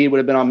me. The weed would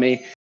have been on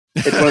me.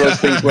 It's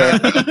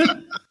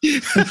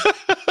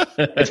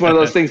one of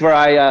those things where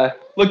I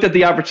looked at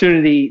the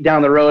opportunity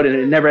down the road, and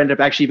it never ended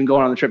up actually even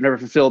going on the trip. Never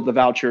fulfilled the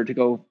voucher to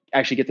go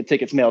actually get the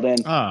tickets mailed in.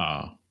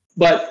 Oh,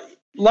 but.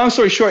 Long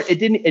story short, it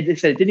didn't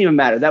even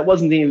matter. That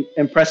wasn't the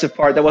impressive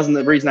part. That wasn't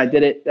the reason I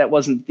did it. That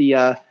wasn't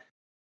the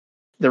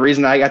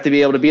reason I got to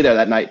be able to be there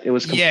that night. It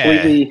was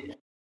completely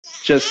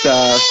just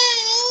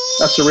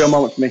that's a real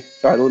moment for me.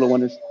 Sorry, the little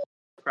one is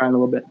crying a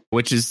little bit.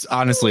 Which is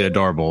honestly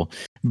adorable.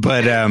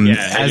 But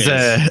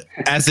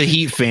as a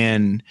Heat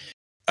fan,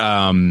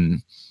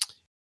 honestly,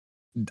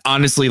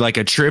 like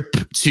a trip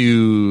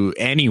to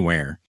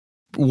anywhere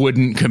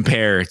wouldn't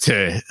compare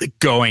to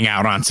going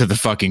out onto the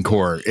fucking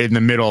court in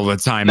the middle of a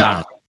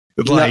timeout.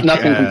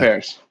 Nothing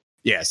compares.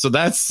 Yeah, so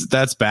that's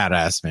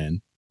badass,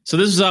 man. So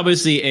this is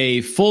obviously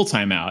a full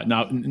timeout,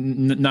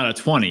 not a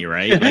 20,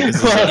 right? Like,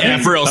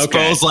 for real. Okay.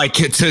 Spo's like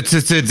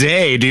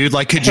today, dude.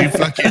 Like, could you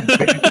fucking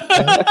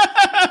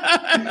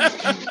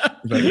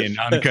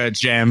uncut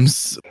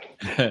gems?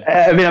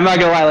 I mean, I'm not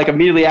gonna lie. Like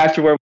immediately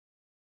afterward,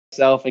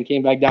 myself and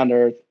came back down to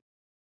earth.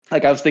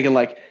 Like I was thinking,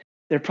 like.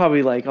 They're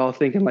probably like all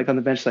thinking like on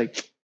the bench,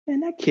 like, man,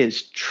 that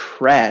kid's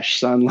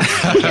trash, son. Like,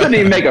 he couldn't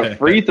even make a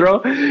free throw.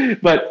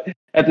 But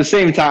at the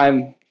same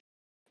time,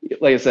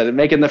 like I said,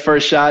 making the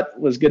first shot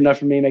was good enough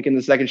for me. Making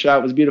the second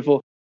shot was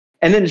beautiful.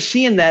 And then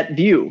seeing that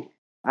view,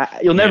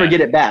 you'll never get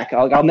it back.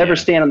 I'll never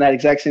stand on that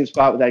exact same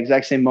spot with that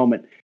exact same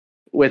moment.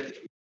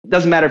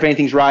 Doesn't matter if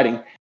anything's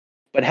riding,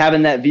 but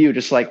having that view,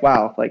 just like,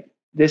 wow, like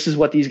this is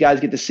what these guys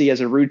get to see as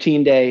a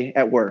routine day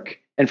at work.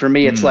 And for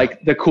me, it's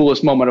like the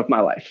coolest moment of my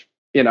life,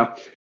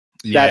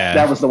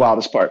 That was the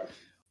wildest part.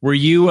 Were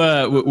you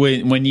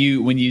when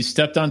you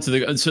stepped onto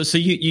the so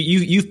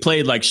you've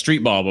played like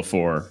street ball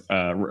before,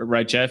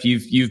 right, Jeff?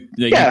 You've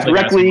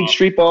rec league,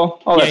 street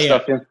ball, all that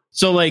stuff. Yeah.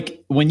 So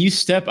like when you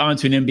step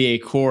onto an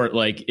NBA court,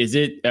 like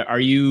are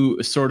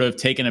you sort of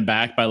taken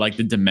aback by like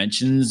the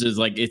dimensions? Is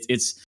like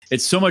it's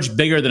so much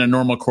bigger than a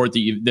normal court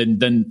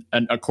than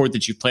a court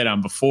that you've played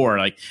on before.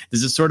 Like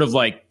does it sort of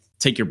like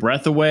take your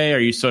breath away? Are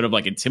you sort of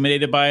like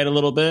intimidated by it a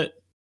little bit?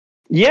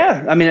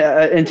 Yeah, I mean,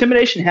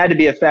 intimidation had to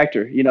be a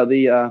factor.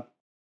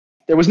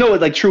 There was no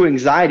like true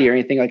anxiety or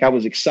anything. Like I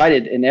was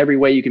excited in every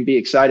way you can be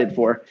excited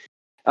for.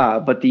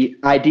 But the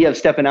idea of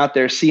stepping out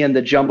there, seeing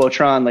the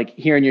jumbotron, like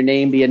hearing your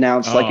name be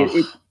announced, like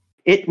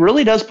it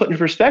really does put in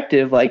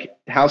perspective, like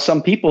how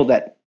some people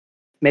that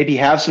maybe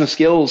have some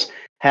skills,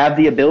 have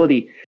the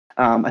ability.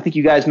 I think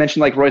you guys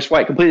mentioned like Royce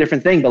White, completely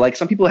different thing, but like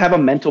some people have a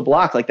mental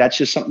block. Like that's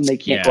just something they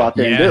can't go out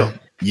there and do.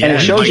 Yeah, and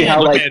it shows you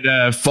how like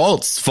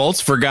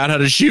Fultz forgot how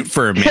to shoot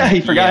for a minute. Yeah,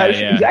 he forgot how to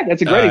shoot. Exactly.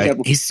 That's a great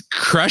example. He's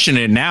crushing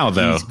it now,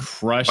 though.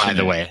 By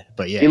the way,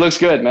 but he looks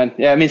good, man.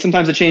 Yeah, I mean,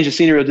 sometimes a change of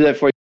scenery will do that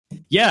for you.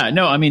 Yeah,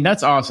 no, I mean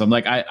that's awesome.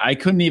 Like I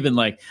couldn't even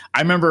like.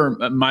 I remember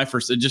my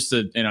first, just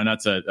to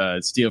not to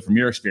steal from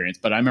your experience,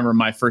 but I remember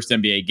my first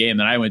NBA game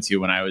that I went to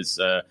when I was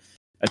a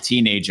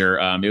teenager.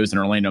 It was an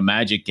Orlando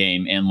Magic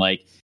game, and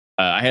like.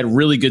 I had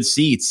really good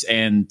seats,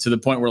 and to the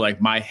point where like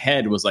my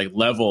head was like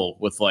level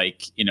with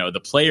like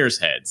the players'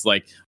 heads.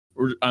 Like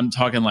I'm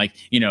talking like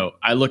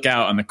I look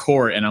out on the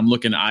court and I'm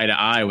looking eye to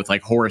eye with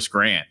like Horace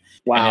Grant.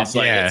 Wow,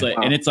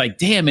 and it's like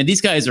damn, and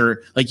these guys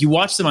are like you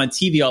watch them on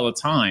TV all the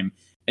time,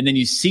 and then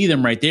you see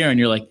them right there, and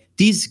you're like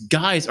these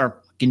guys are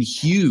fucking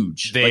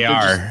huge. They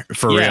are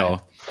for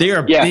real. They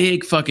are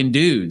big fucking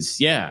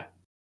dudes. Yeah.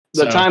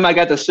 The time I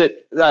got to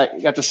sit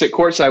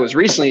courtside was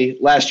recently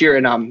last year,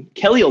 and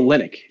Kelly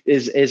Olynyk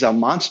is a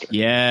monster.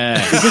 Yeah,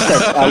 he's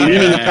just a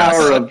leading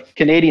power of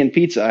Canadian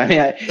pizza. I mean,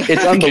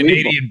 it's unbelievable.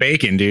 Canadian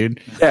bacon,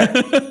 dude. Yeah,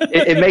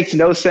 it makes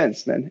no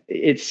sense, man.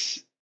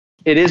 It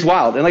is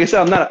wild, and like I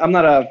said, I'm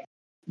not a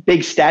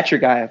big stature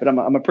guy, but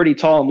I'm a pretty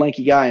tall and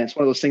lanky guy. And it's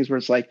one of those things where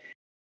it's like,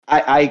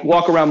 I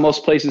walk around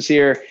most places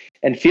here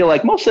and feel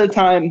like most of the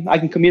time I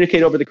can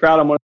communicate over the crowd.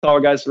 I'm one of the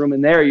taller guys in the room,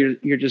 and there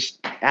you're just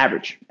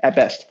average at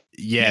best.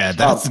 Yeah,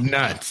 that's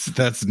nuts.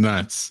 That's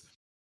nuts.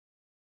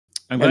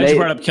 I'm glad you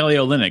brought up Kelly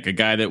Olynyk, a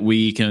guy that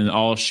we can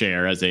all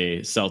share as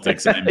a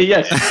Celtics.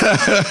 Yes,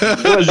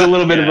 it was a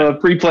little bit of a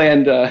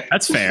pre-planned.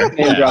 That's fair.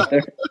 Name drop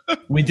there.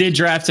 We did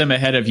draft him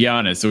ahead of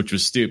Giannis, which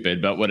was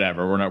stupid, but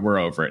whatever. We're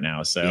over it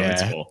now, so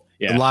it's cool.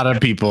 Yeah, a lot of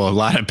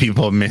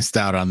people missed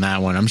out on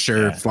that one. I'm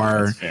sure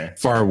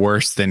far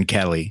worse than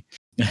Kelly.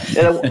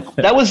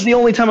 That was the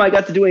only time I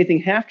got to do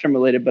anything halftime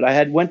related, but I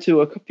had went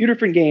to a few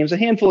different games, a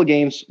handful of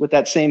games with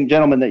that same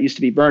gentleman that used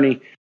to be Bernie,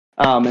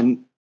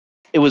 and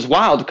it was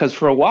wild because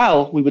for a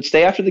while we would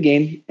stay after the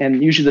game,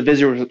 and usually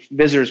the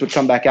visitors would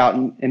come back out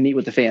and meet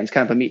with the fans,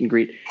 kind of a meet and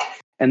greet.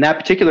 And that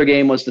particular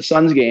game was the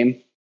Suns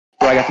game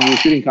where I got to do a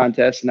shooting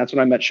contest, and that's when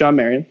I met Shawn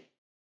Marion,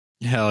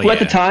 who at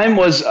the time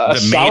was a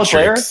solid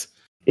player,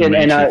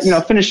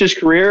 and finished his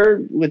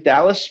career with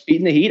Dallas,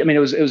 beating the Heat. I mean, it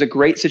was a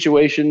great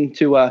situation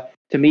to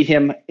meet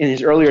him in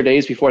his earlier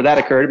days before that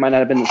occurred. It might not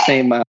have been the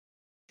same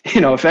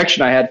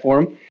affection I had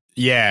for him.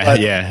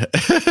 Yeah.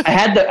 I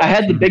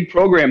had the big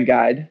program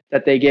guide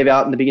that they gave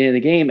out in the beginning of the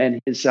game,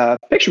 and his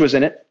picture was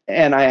in it.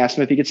 And I asked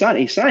him if he could sign it.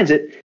 He signs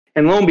it,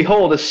 and lo and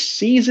behold, a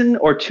season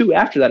or two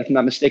after that, if I'm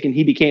not mistaken,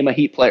 he became a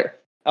Heat player.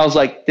 I was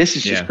like, this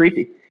is just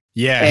creepy.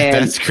 Yeah, and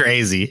that's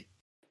crazy.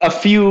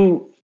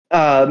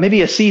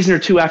 Maybe a season or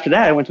two after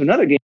that, I went to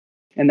another game,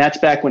 and that's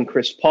back when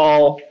Chris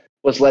Paul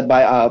was led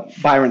by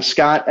Byron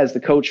Scott as the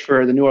coach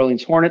for the New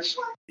Orleans Hornets.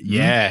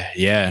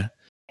 Yeah.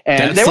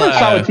 And they were a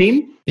solid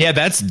team. Yeah,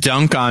 that's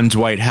dunk on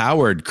Dwight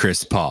Howard,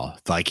 Chris Paul.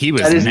 Like he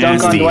was. That is nasty.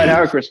 Dunk on Dwight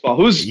Howard, Chris Paul,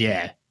 who's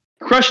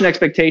crushing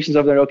expectations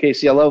over there at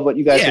OKC. I love what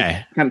you guys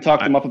have kind of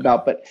talked him up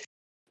about, but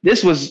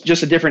this was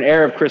just a different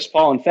era of Chris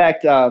Paul. In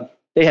fact,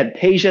 they had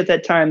Peja at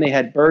that time. They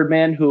had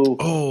Birdman, who.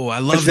 Oh, I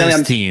love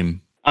this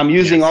team. I'm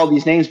using all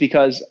these names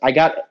because I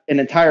got an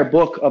entire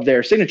book of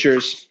their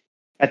signatures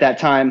at that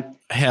time.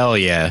 Hell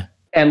yeah.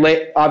 And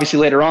obviously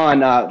later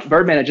on,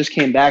 Birdman had just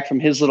came back from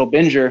his little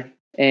binger,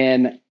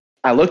 and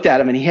I looked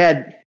at him, and he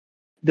had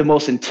the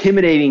most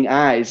intimidating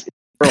eyes.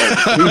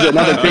 He was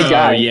another big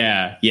guy.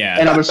 Yeah.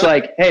 And I was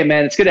like, hey,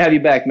 man, it's good to have you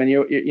back, man.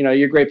 You're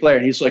a great player.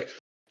 And he's like,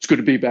 it's good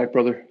to be back,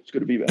 brother. It's good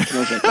to be back. And I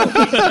was like,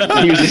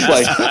 oh. He was just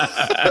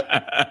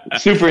like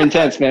super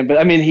intense, man. But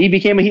I mean, he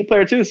became a Heat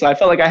player too. So I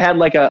felt like I had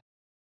like a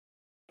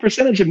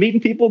percentage of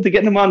meeting people to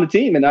getting them on the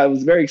team. And I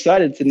was very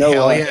excited to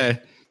know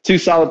two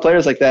solid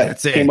players like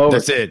that came over.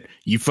 That's it.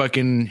 You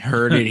fucking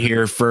heard it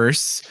here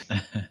first.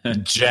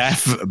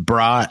 Jeff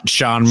brought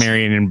Shawn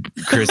Marion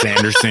and Chris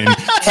Anderson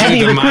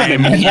to the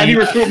Miami Heat. Heavy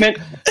recruitment.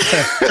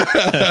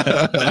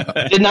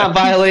 Did not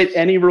violate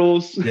any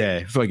rules.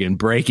 Yeah, fucking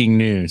breaking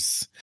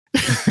news.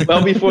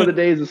 Well before the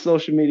days of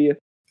social media.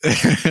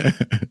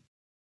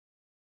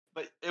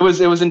 But it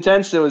was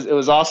intense. It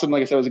was awesome.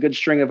 Like I said, it was a good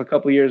string of a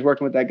couple of years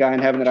working with that guy and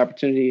having that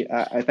opportunity.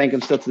 I thank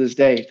him still to this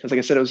day because, like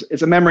I said,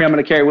 it's a memory I'm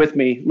going to carry with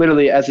me,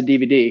 literally as a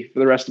DVD for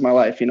the rest of my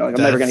life. I'm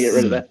never going to get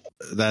rid of that.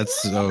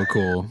 That's so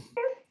cool.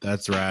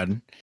 That's rad.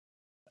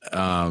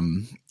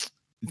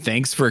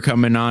 Thanks for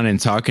coming on and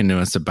talking to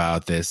us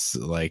about this.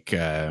 Like,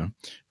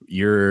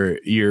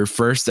 your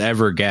first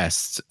ever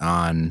guest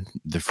on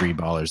the Free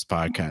Ballers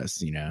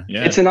podcast,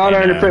 it's an honor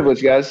and a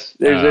privilege, guys.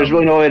 There's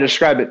really no way to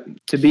describe it.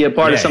 To be a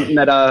part of something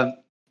that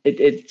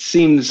it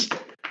seems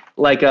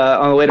like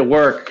on the way to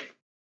work,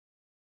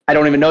 I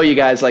don't even know you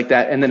guys like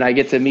that, and then I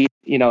get to meet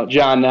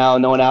John now,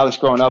 knowing Alex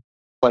growing up.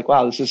 Like,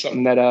 wow, this is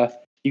something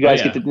that you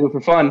guys get to do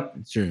for fun.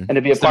 True. And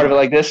to be a part of it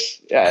like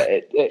this,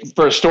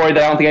 for a story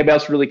that I don't think anybody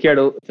else would really care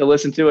to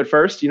listen to at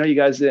first. You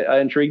guys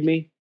intrigued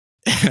me.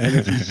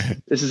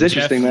 This is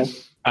interesting, man.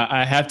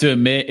 I have to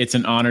admit, it's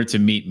an honor to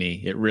meet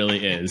me. It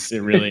really is. It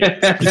really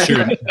is.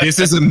 Sure. This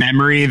is a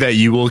memory that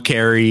you will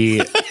carry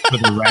for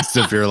the rest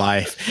of your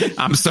life.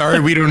 I'm sorry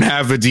we don't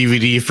have a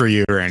DVD for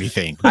you or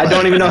anything. I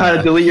don't even know how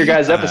to delete your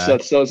guys'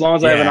 episodes. So as long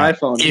as I have an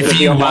iPhone, it'll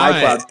be on my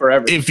iCloud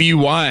forever. If you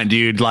want,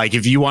 dude, like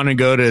if you want to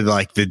go to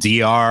like the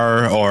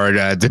DR or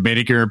the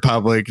Dominican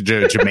Republic,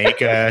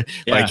 Jamaica,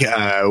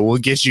 we'll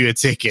get you a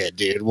ticket,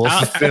 dude. We'll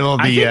fulfill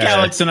the. I think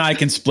Alex and I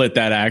can split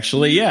that.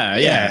 Actually,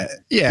 yeah,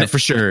 for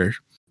sure.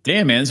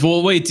 Damn, man.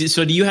 Well, wait.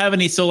 So do you have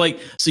any? So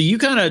you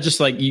kind of just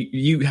like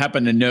you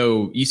happen to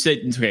know. You said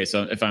okay.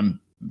 So if I'm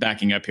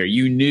backing up here,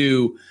 you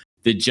knew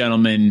the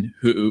gentleman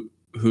who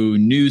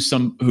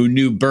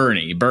knew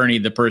Bernie,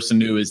 the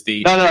person who is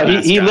the no.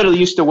 He literally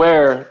used to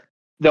wear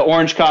the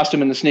orange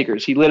costume and the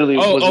sneakers. He literally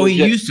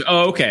he used to.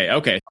 Oh,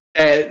 okay.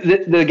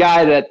 The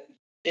guy that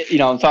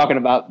I'm talking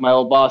about, my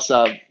old boss,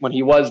 when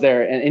he was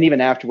there, and even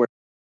afterwards.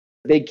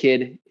 Big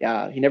kid.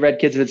 He never had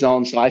kids of his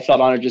own, so I felt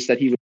honored just that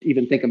he would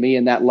even think of me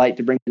in that light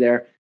to bring me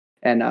there.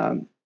 And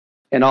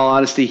in all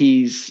honesty,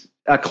 he's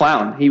a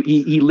clown.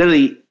 He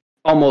literally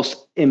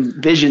almost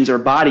envisions or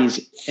bodies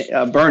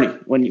Bernie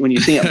when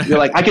you see him. You're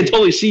like, I can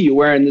totally see you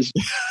wearing this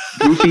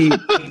goofy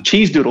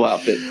cheese doodle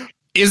outfit.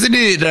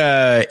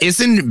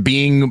 Isn't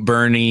being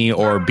Bernie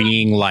or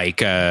being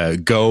like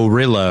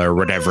Gorilla or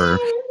whatever,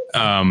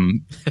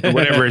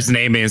 whatever his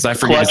name is, I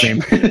forget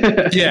his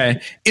name.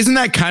 Yeah. Isn't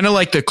that kind of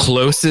like the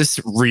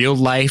closest real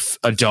life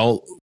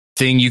adult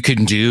thing you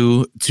can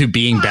do to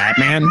being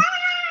Batman?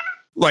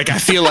 Like, I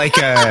feel like,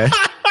 you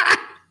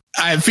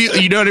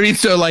know what I mean?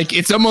 So like,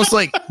 it's almost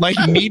like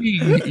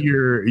meeting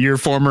your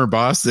former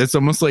boss. It's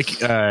almost like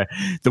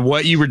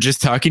what you were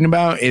just talking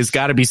about is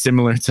got to be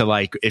similar to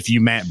like if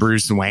you met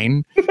Bruce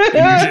Wayne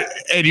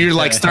and you're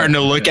like starting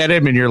to look at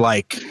him and you're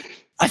like,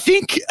 I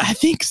think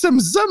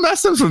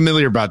something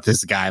familiar about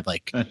this guy.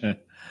 Like,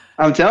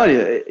 I'm telling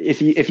you,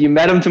 if you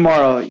met him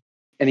tomorrow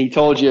and he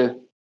told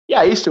you, yeah,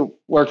 I used to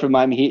work for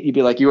Miami Heat, you'd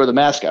be like, you were the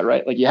mascot,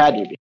 right? Like you had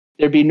to be.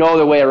 There'd be no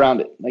other way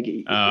around it. Like,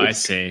 I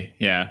see.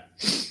 Yeah.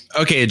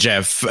 Okay,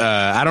 Jeff.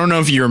 I don't know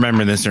if you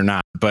remember this or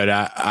not, but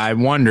I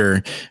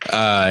wonder,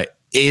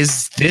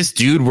 is this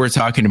dude we're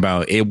talking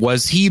about?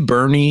 Was he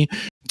Bernie?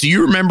 Do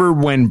you remember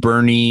when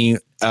Bernie?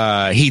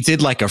 He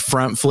did like a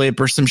front flip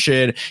or some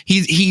shit.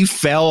 He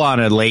fell on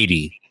a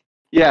lady.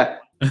 Yeah,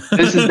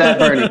 this is that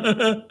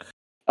Bernie.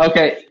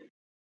 Okay.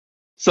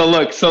 So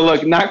look,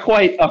 not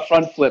quite a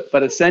front flip,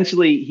 but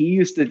essentially he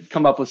used to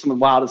come up with some of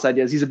the wildest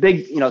ideas. He's a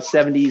big,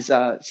 70s,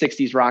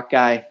 60s rock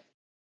guy.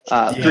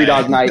 Three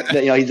Dog Night.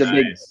 He's a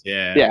big,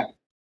 yeah.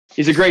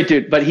 He's a great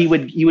dude, but he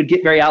would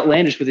get very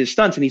outlandish with his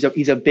stunts, and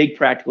he's a big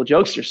practical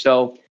jokester.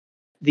 So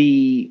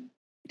the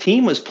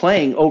team was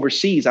playing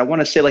overseas. I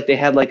want to say like they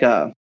had like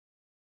a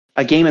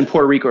game in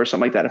Puerto Rico or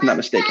something like that, if I'm not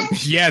mistaken.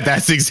 Yeah,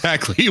 that's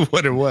exactly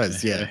what it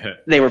was. Yeah.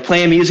 They were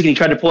playing music and he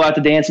tried to pull out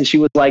the dance and she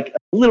was like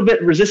a little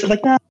bit resistant,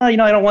 like, no, I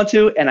don't want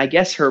to. And I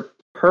guess her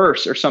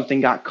purse or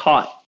something got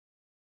caught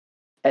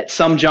at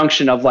some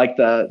junction of like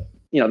the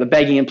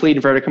begging and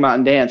pleading for her to come out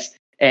and dance.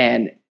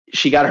 And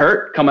she got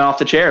hurt coming off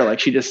the chair. Like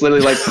she just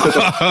literally like took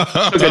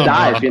a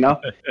dive,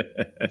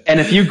 And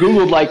if you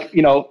Googled like,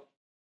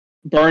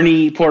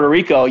 Bernie, Puerto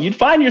Rico, you'd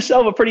find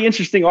yourself a pretty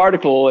interesting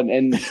article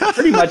and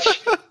pretty much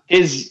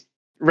his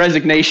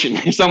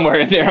resignation somewhere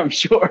in there, I'm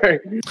sure.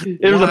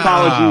 It was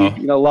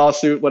apology,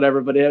 lawsuit, whatever.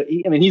 But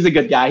he's a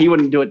good guy. He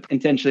wouldn't do it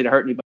intentionally to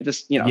hurt anybody.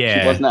 Just, she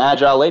wasn't an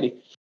agile lady.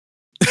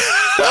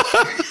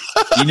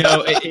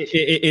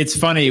 It's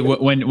funny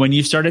when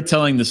you started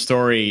telling the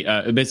story,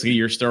 basically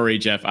your story,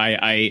 Jeff.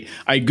 I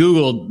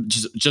Googled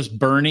just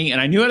Bernie, and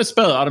I knew how to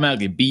spell it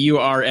automatically.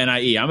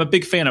 Burnie. I'm a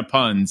big fan of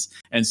puns,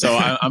 and so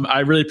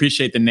I really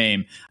appreciate the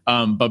name.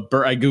 But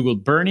I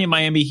Googled Bernie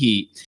Miami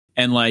Heat,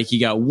 and like you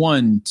got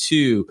 1,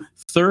 2,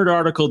 third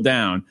article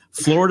down.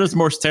 Florida's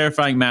most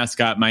terrifying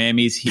mascot,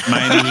 Miami Heat.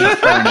 Bernie.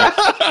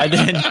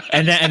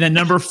 and then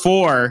number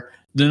 4.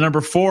 The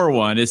number 4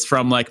 one is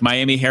from like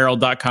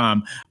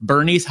MiamiHerald.com.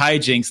 Bernie's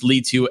hijinks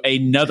lead to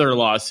another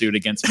lawsuit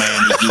against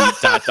Miami Heat. ...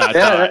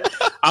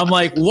 I'm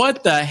like,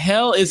 what the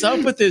hell is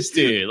up with this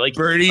dude? Like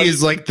Bernie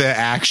is like the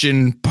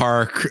action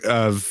park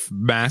of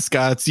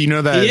mascots. You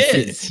know that? He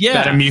is, yeah.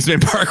 That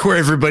amusement park where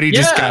everybody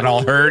just got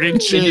all hurt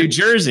and shit. In New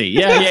Jersey.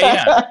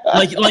 Yeah.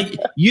 Like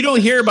you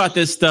don't hear about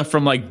this stuff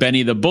from like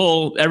Benny the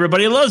Bull.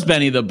 Everybody loves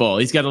Benny the Bull.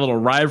 He's got a little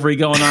rivalry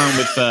going on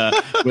with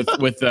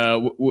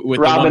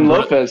Robin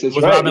Lopez.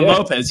 Robin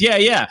Lopez.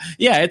 Yeah.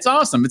 It's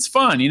awesome. It's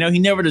fun. He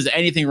never does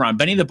anything wrong.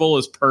 Benny the Bull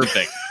is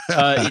perfect.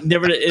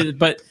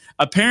 But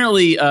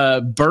apparently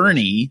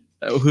Bernie,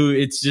 who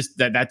it's just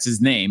that's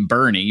his name,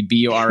 Bernie,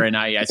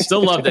 Burnie. I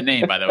still love the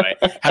name, by the way.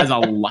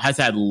 Has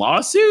had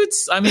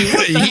lawsuits. I mean,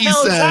 what the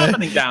hell is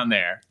happening down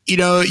there?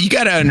 You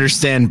got to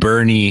understand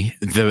Bernie,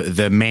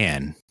 the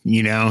man.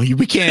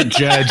 We can't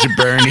judge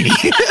Bernie.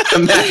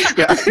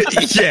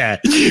 Yeah.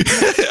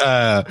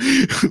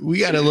 We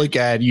got to look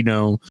at,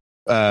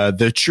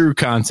 the true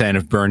content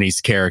of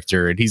Bernie's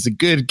character, and he's a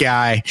good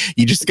guy.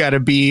 You just got to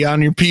be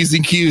on your P's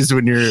and Q's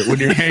when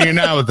you're hanging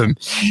out with him.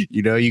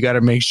 You got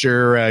to make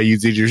sure you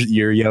did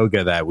your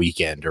yoga that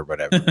weekend or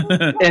whatever.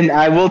 And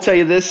I will tell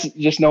you this,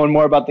 just knowing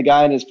more about the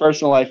guy and his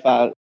personal life,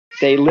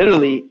 they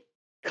literally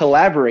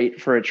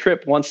collaborate for a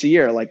trip once a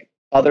year, like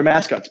other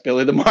mascots,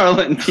 Billy the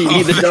Marlin,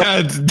 TV the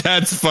Dog.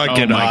 That's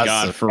fucking awesome.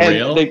 God, for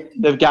real.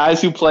 The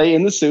guys who play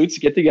in the suits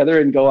get together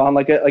and go on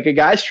like a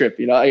guys trip.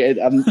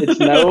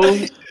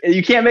 It's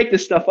you can't make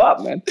this stuff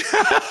up, man.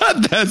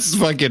 That's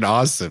fucking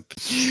awesome.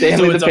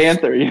 Stanley the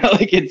Panther,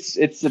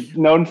 it's a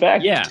known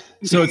fact. Yeah.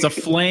 So it's a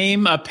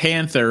flame, a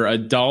panther, a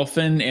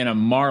dolphin, and a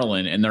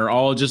marlin, and they're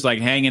all just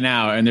like hanging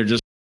out, and they're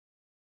just.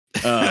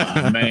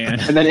 Oh man.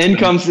 And then in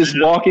comes this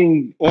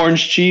walking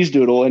orange cheese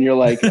doodle, and you're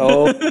like,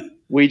 oh.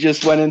 We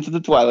just went into the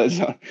Twilight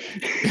Zone.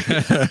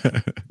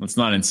 Let's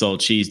not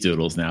insult cheese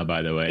doodles now,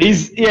 by the way.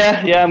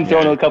 I'm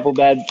throwing a couple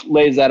bad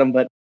lays at them,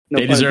 but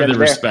they deserve the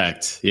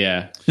respect.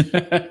 Yeah.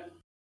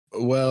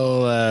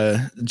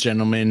 Well,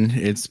 gentlemen,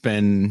 it's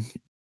been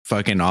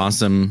fucking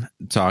awesome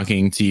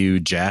talking to you,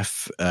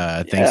 Jeff.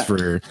 Thanks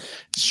for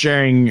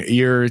sharing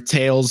your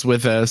tales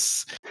with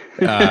us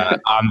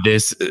on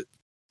this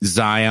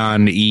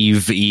Zion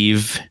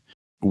Eve.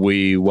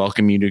 We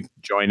welcome you to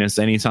join us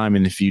anytime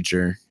in the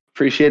future.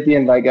 Appreciate the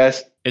invite,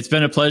 guys. It's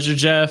been a pleasure,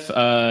 Jeff.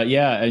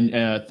 And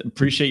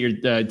appreciate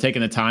your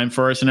taking the time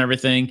for us and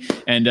everything.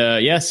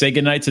 And say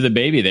goodnight to the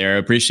baby there. I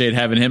appreciate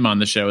having him on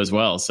the show as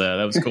well. So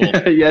that was cool.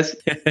 Yes.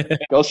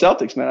 Go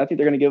Celtics, man. I think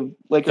they're going to give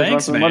Lakers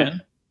Thanks, man.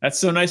 Money. That's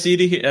so nice of you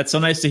to hear. That's so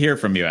nice to hear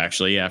from you,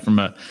 actually. Yeah,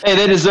 hey,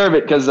 they deserve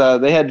it because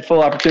they had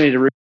full opportunity to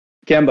root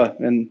Kemba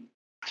and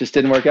just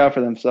didn't work out for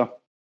them. So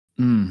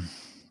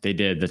they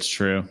did. That's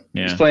true.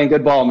 Yeah, he's playing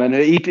good ball, man.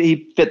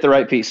 He fit the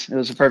right piece. It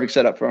was a perfect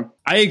setup for him.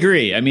 I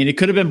agree. I mean, it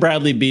could have been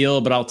Bradley Beal,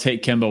 but I'll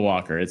take Kemba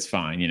Walker. It's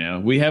fine. You know,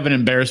 we have an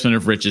embarrassment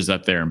of riches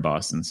up there in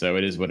Boston, so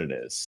it is what it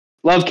is.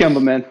 Love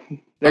Kemba, man.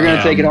 They're going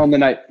to take it home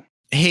tonight.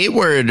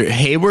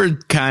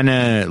 Hayward kind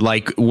of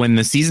like when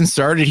the season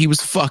started, he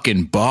was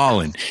fucking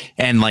balling.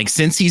 And like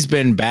since he's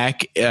been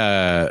back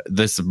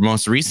this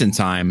most recent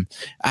time,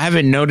 I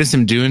haven't noticed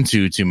him doing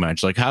too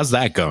much. Like, how's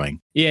that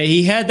going? Yeah,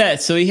 he had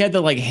that. So he had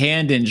the like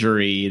hand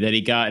injury that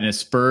he got in a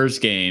Spurs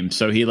game.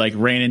 So he like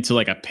ran into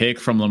like a pick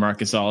from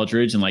LaMarcus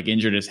Aldridge and like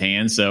injured his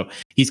hand. So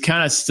he's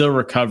kind of still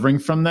recovering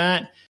from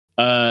that.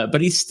 But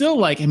he's still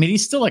like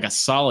a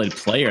solid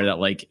player that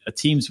like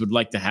teams would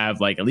like to have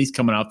like at least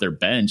coming off their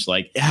bench.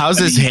 Like, how's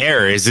his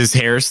hair? Is his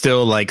hair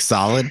still like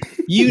solid?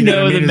 You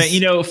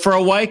know, for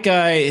a white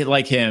guy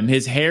like him,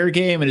 his hair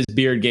game and his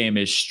beard game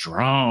is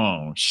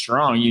strong.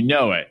 You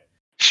know it.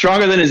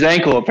 Stronger than his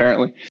ankle,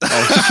 apparently.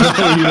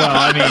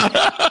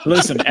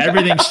 Listen,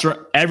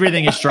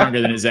 everything is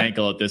stronger than his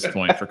ankle at this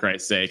point. For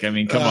Christ's sake, I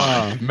mean, come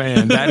on,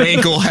 man, that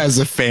ankle has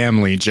a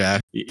family,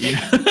 Jeff.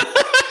 Yeah.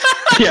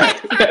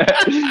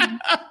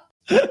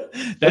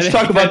 Let's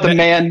talk about the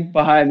man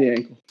behind the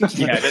ankle.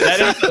 Yeah,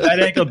 that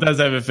ankle does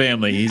have a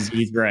family.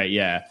 He's right.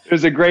 Yeah.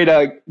 There's a great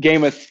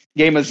Game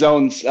of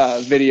Zones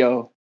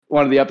video,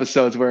 one of the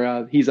episodes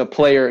where he's a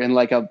player in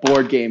like a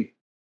board game,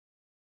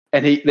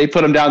 and they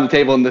put him down the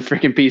table and the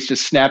freaking piece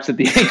just snaps at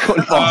the ankle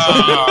and falls.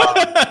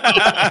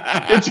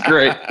 It's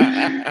great.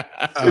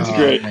 It's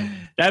great. Man.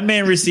 That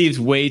man receives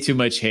way too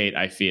much hate.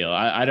 I feel.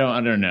 I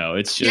don't know.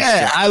 It's just.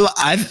 Yeah,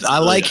 I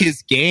like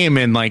his game,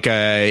 and like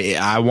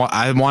I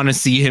want to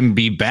see him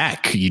be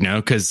back. You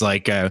know, because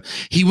like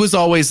he was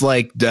always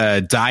like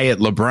diet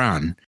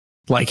LeBron.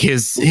 Like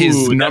his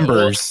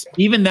numbers.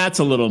 Even that's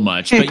a little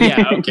much, but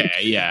yeah, okay,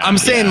 yeah. I'm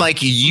saying like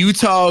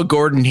Utah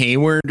Gordon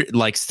Hayward,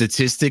 like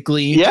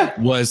statistically,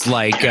 was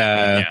like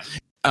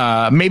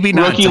maybe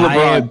not Rookie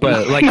diet, LeBron,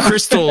 but like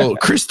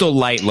crystal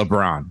light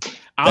LeBron.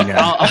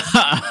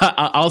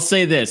 I'll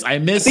say this. I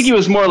think he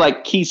was more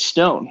like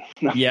Keystone.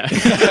 Yeah.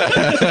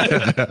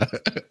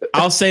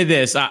 I'll say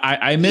this.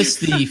 I miss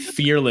the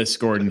fearless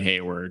Gordon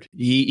Hayward.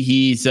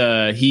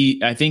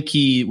 I think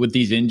with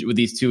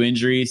these two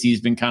injuries, he's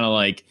been kind of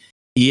like,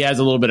 he has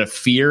a little bit of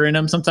fear in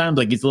him sometimes.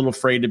 Like he's a little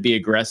afraid to be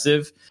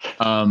aggressive.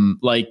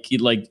 Like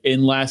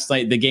in last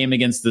night, the game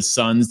against the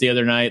Suns the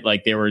other night,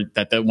 like the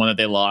one that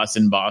they lost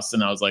in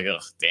Boston. I was like, oh,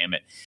 damn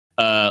it.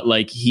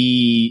 Like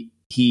he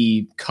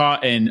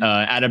caught an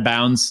out of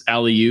bounds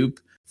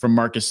alley-oop from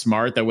Marcus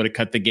Smart that would have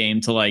cut the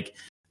game to like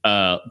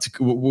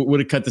would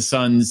have cut the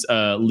Suns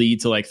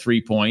lead to like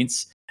 3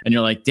 points. And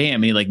you're like, damn,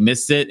 and he like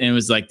missed it, and it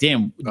was like,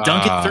 damn,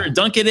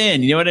 dunk it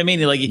in. You know what I mean?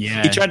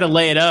 He tried to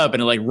lay it up,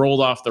 and it like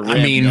rolled off the rim.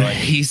 I mean,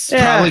 he's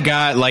probably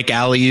got like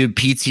alley-oop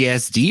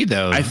PTSD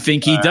though. I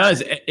think he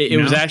does.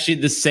 It was actually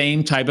the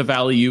same type of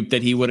alley-oop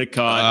that he would have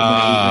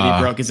caught when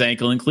he broke his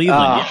ankle in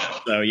Cleveland.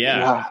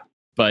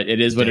 But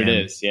it is what it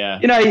is. Yeah.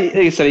 You know, like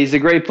I said, he's a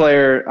great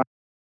player.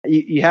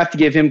 You have to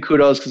give him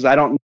kudos because I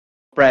don't know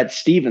if Brad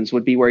Stevens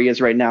would be where he is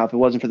right now if it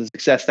wasn't for the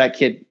success that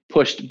kid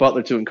pushed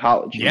Butler to in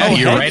college. Yeah,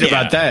 you're right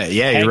about that.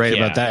 Yeah, you're right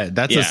about that.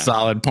 That's a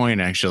solid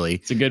point,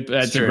 actually.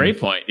 That's a great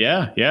point.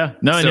 Yeah, yeah.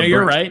 No,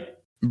 you're right.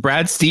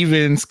 Brad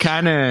Stevens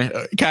kind of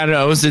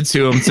owes it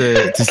to him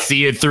to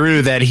see it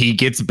through that he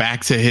gets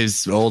back to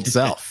his old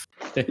self.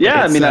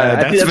 Yeah, I mean,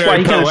 I think that's why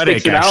he kind of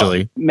sticks it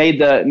out. Made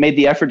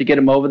the effort to get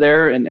him over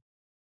there and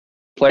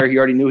player he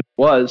already knew he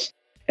was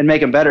and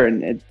make him better.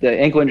 And the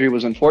ankle injury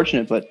was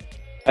unfortunate, but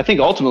I think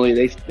ultimately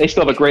they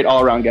still have a great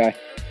all-around guy.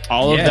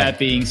 All of that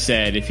being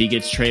said, if he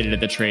gets traded at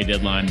the trade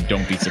deadline,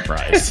 don't be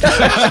surprised. Or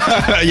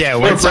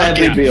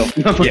Bradley Beal.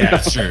 Yeah,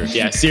 sure.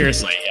 Yeah,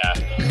 seriously, yeah.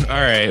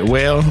 All right,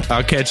 well,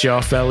 I'll catch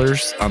y'all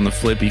fellers on the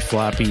flippy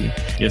floppy.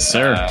 Yes,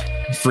 sir.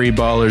 Free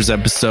Ballers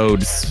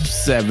episode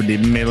 70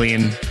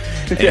 million.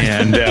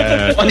 And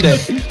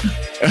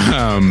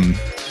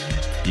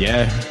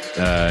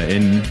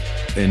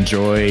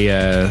enjoy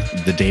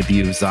the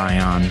debut of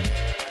Zion.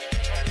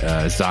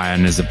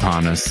 Zion is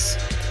upon us.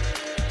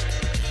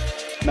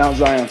 Mount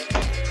Zion.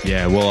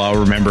 Yeah, well, I'll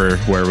remember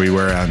where we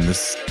were on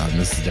this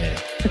day.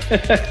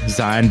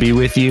 Zion be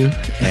with you,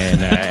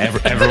 and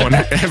everyone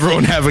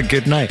have a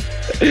good night.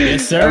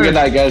 Yes, sir. Have a good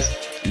night, guys.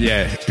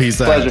 Yeah, peace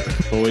Pleasure.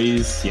 out.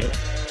 Boys. Yep.